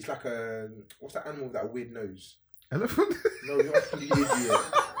 it's like what's that animal with that weird nose? Elephant. No, you're an idiot.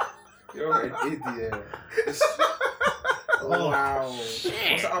 You're an idiot. Wow. What's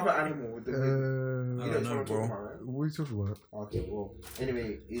the other animal with the weird? I don't know, bro. What are you talking about? Okay, well,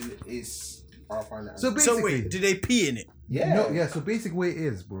 anyway, it's. I'll find that. So basically, do they pee in it? Yeah. No, yeah. So basic way it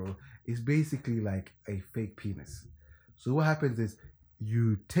is, bro, is basically like a fake penis. So what happens is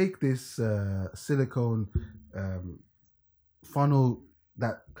you take this silicone funnel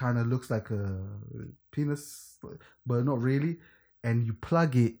that kind of looks like a penis, but not really, and you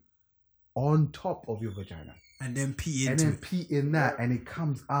plug it on top of your vagina, and then pee into and then it. pee in that, and it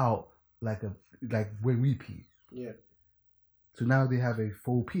comes out like when we pee. Yeah. So now they have a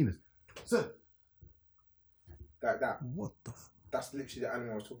full penis. So. That. What the? That's literally the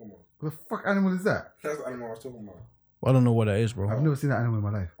animal I was talking about. What the fuck animal is that? That's the animal I was talking about. I don't know what that is, bro. I've never seen that animal in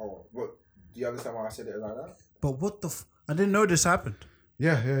my life. Oh, but do you understand why I said it like that? But what the? I didn't know this happened.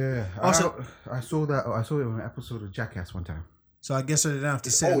 Yeah. Also, I saw that. I saw it on an episode of Jackass one time. So I guess I didn't have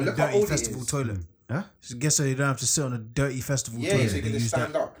to sit on a dirty festival toilet. Huh? So I guess I didn't have to sit on a dirty festival toilet. Yeah, so you can just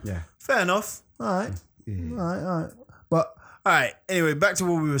stand up. Yeah. Fair enough. All right. Yeah. All right. But all right. Anyway, back to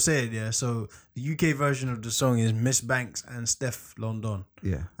what we were saying. Yeah. So the UK version of the song is Miss Banks and Steph London.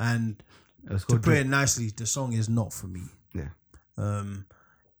 Yeah. And Let's to go put it nicely, the song is not for me. Yeah.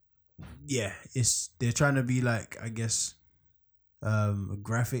 Yeah. They're trying to be like, I guess,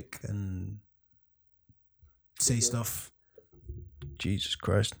 graphic and say stuff. Jesus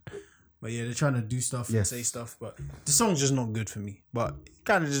Christ. But yeah, they're trying to do stuff and say stuff, but the song's just not good for me. But it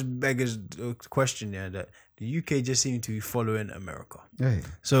kind of just beggars the question there that the UK just seem to be following America. Yeah.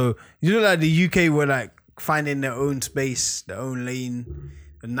 So you know, like the UK were like finding their own space, their own lane,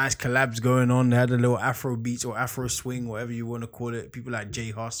 nice collabs going on. They had a little Afro beats or Afro swing, whatever you want to call it. People like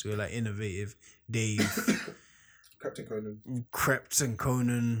Jay Huss who are like innovative. Dave, Krept and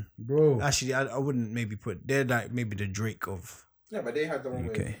Conan. Bro. Actually, I wouldn't maybe put. They're like maybe the Drake of. Yeah, but they had the one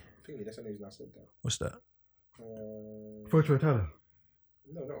UK. with Thingy. That's the reason I said that. What's that? Virtual Tyler.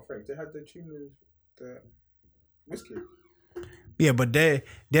 No, not Frank. They had the tune with the Whiskey. Yeah, but they're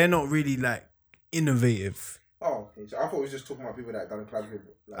not really like innovative. Oh, okay. So I thought we was just talking about people that done collabs with.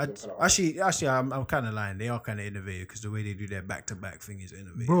 Like, Actually, I'm kind of lying. They are kind of innovative because the way they do their back-to-back thing is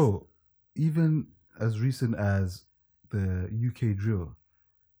innovative. Bro, even as recent as the UK drill,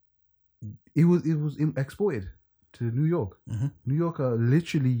 it was exported to New York. Mm-hmm. New York are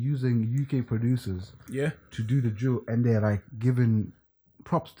literally using UK producers to do the drill, and they're like giving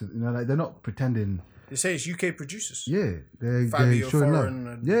props to, like they're not pretending. They say it's UK producers. Yeah, they're Fabio showing love. Foreign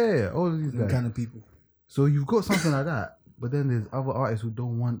and Yeah, all of these guys. kind of people. So you've got something like that, but then there's other artists who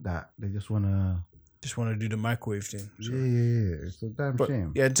don't want that. They just want to do the microwave thing. So. Yeah. It's a damn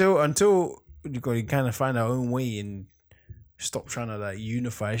shame. Yeah, until you kind of find our own way and stop trying to like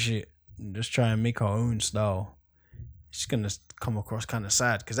unify shit and just try and make our own style. It's gonna come across kind of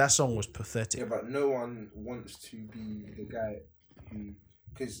sad because that song was pathetic. Yeah, but no one wants to be the guy who,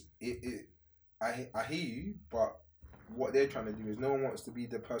 because I hear you, but what they're trying to do is no one wants to be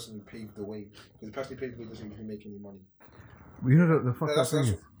the person who paved the way, because the person who paved the way doesn't even make any money. You know the fucked up thing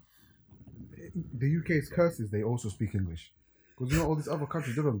is, the UK's curses, they also speak English. Because you know all these other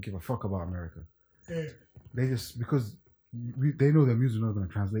countries, they don't give a fuck about America. They just, because they know their music's not going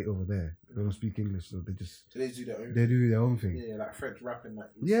to translate over there. They don't speak English, so they do their own. They do their own thing. Yeah, like French rapping, like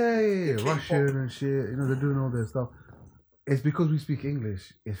yeah, Russian and shit. You know, they're doing all their stuff. It's because we speak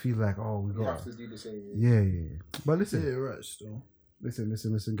English. It feels like we have to do the same. Yeah. But listen, yeah, right. Still,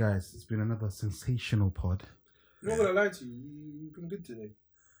 listen, guys. It's been another sensational pod. I'm not gonna lie to you. You've been good today.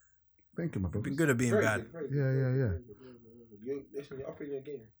 Thank you, my brother. been good at being very bad. Good, Yeah. You're up in your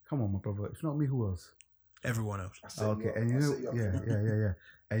game. Come on, my brother. If not me, who else? Everyone else. Okay, and you know, yeah.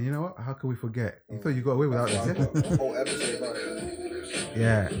 And you know what? How can we forget? You thought you got away without this? Whole episode about it.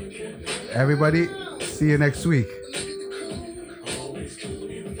 Yeah. Everybody, see you next week.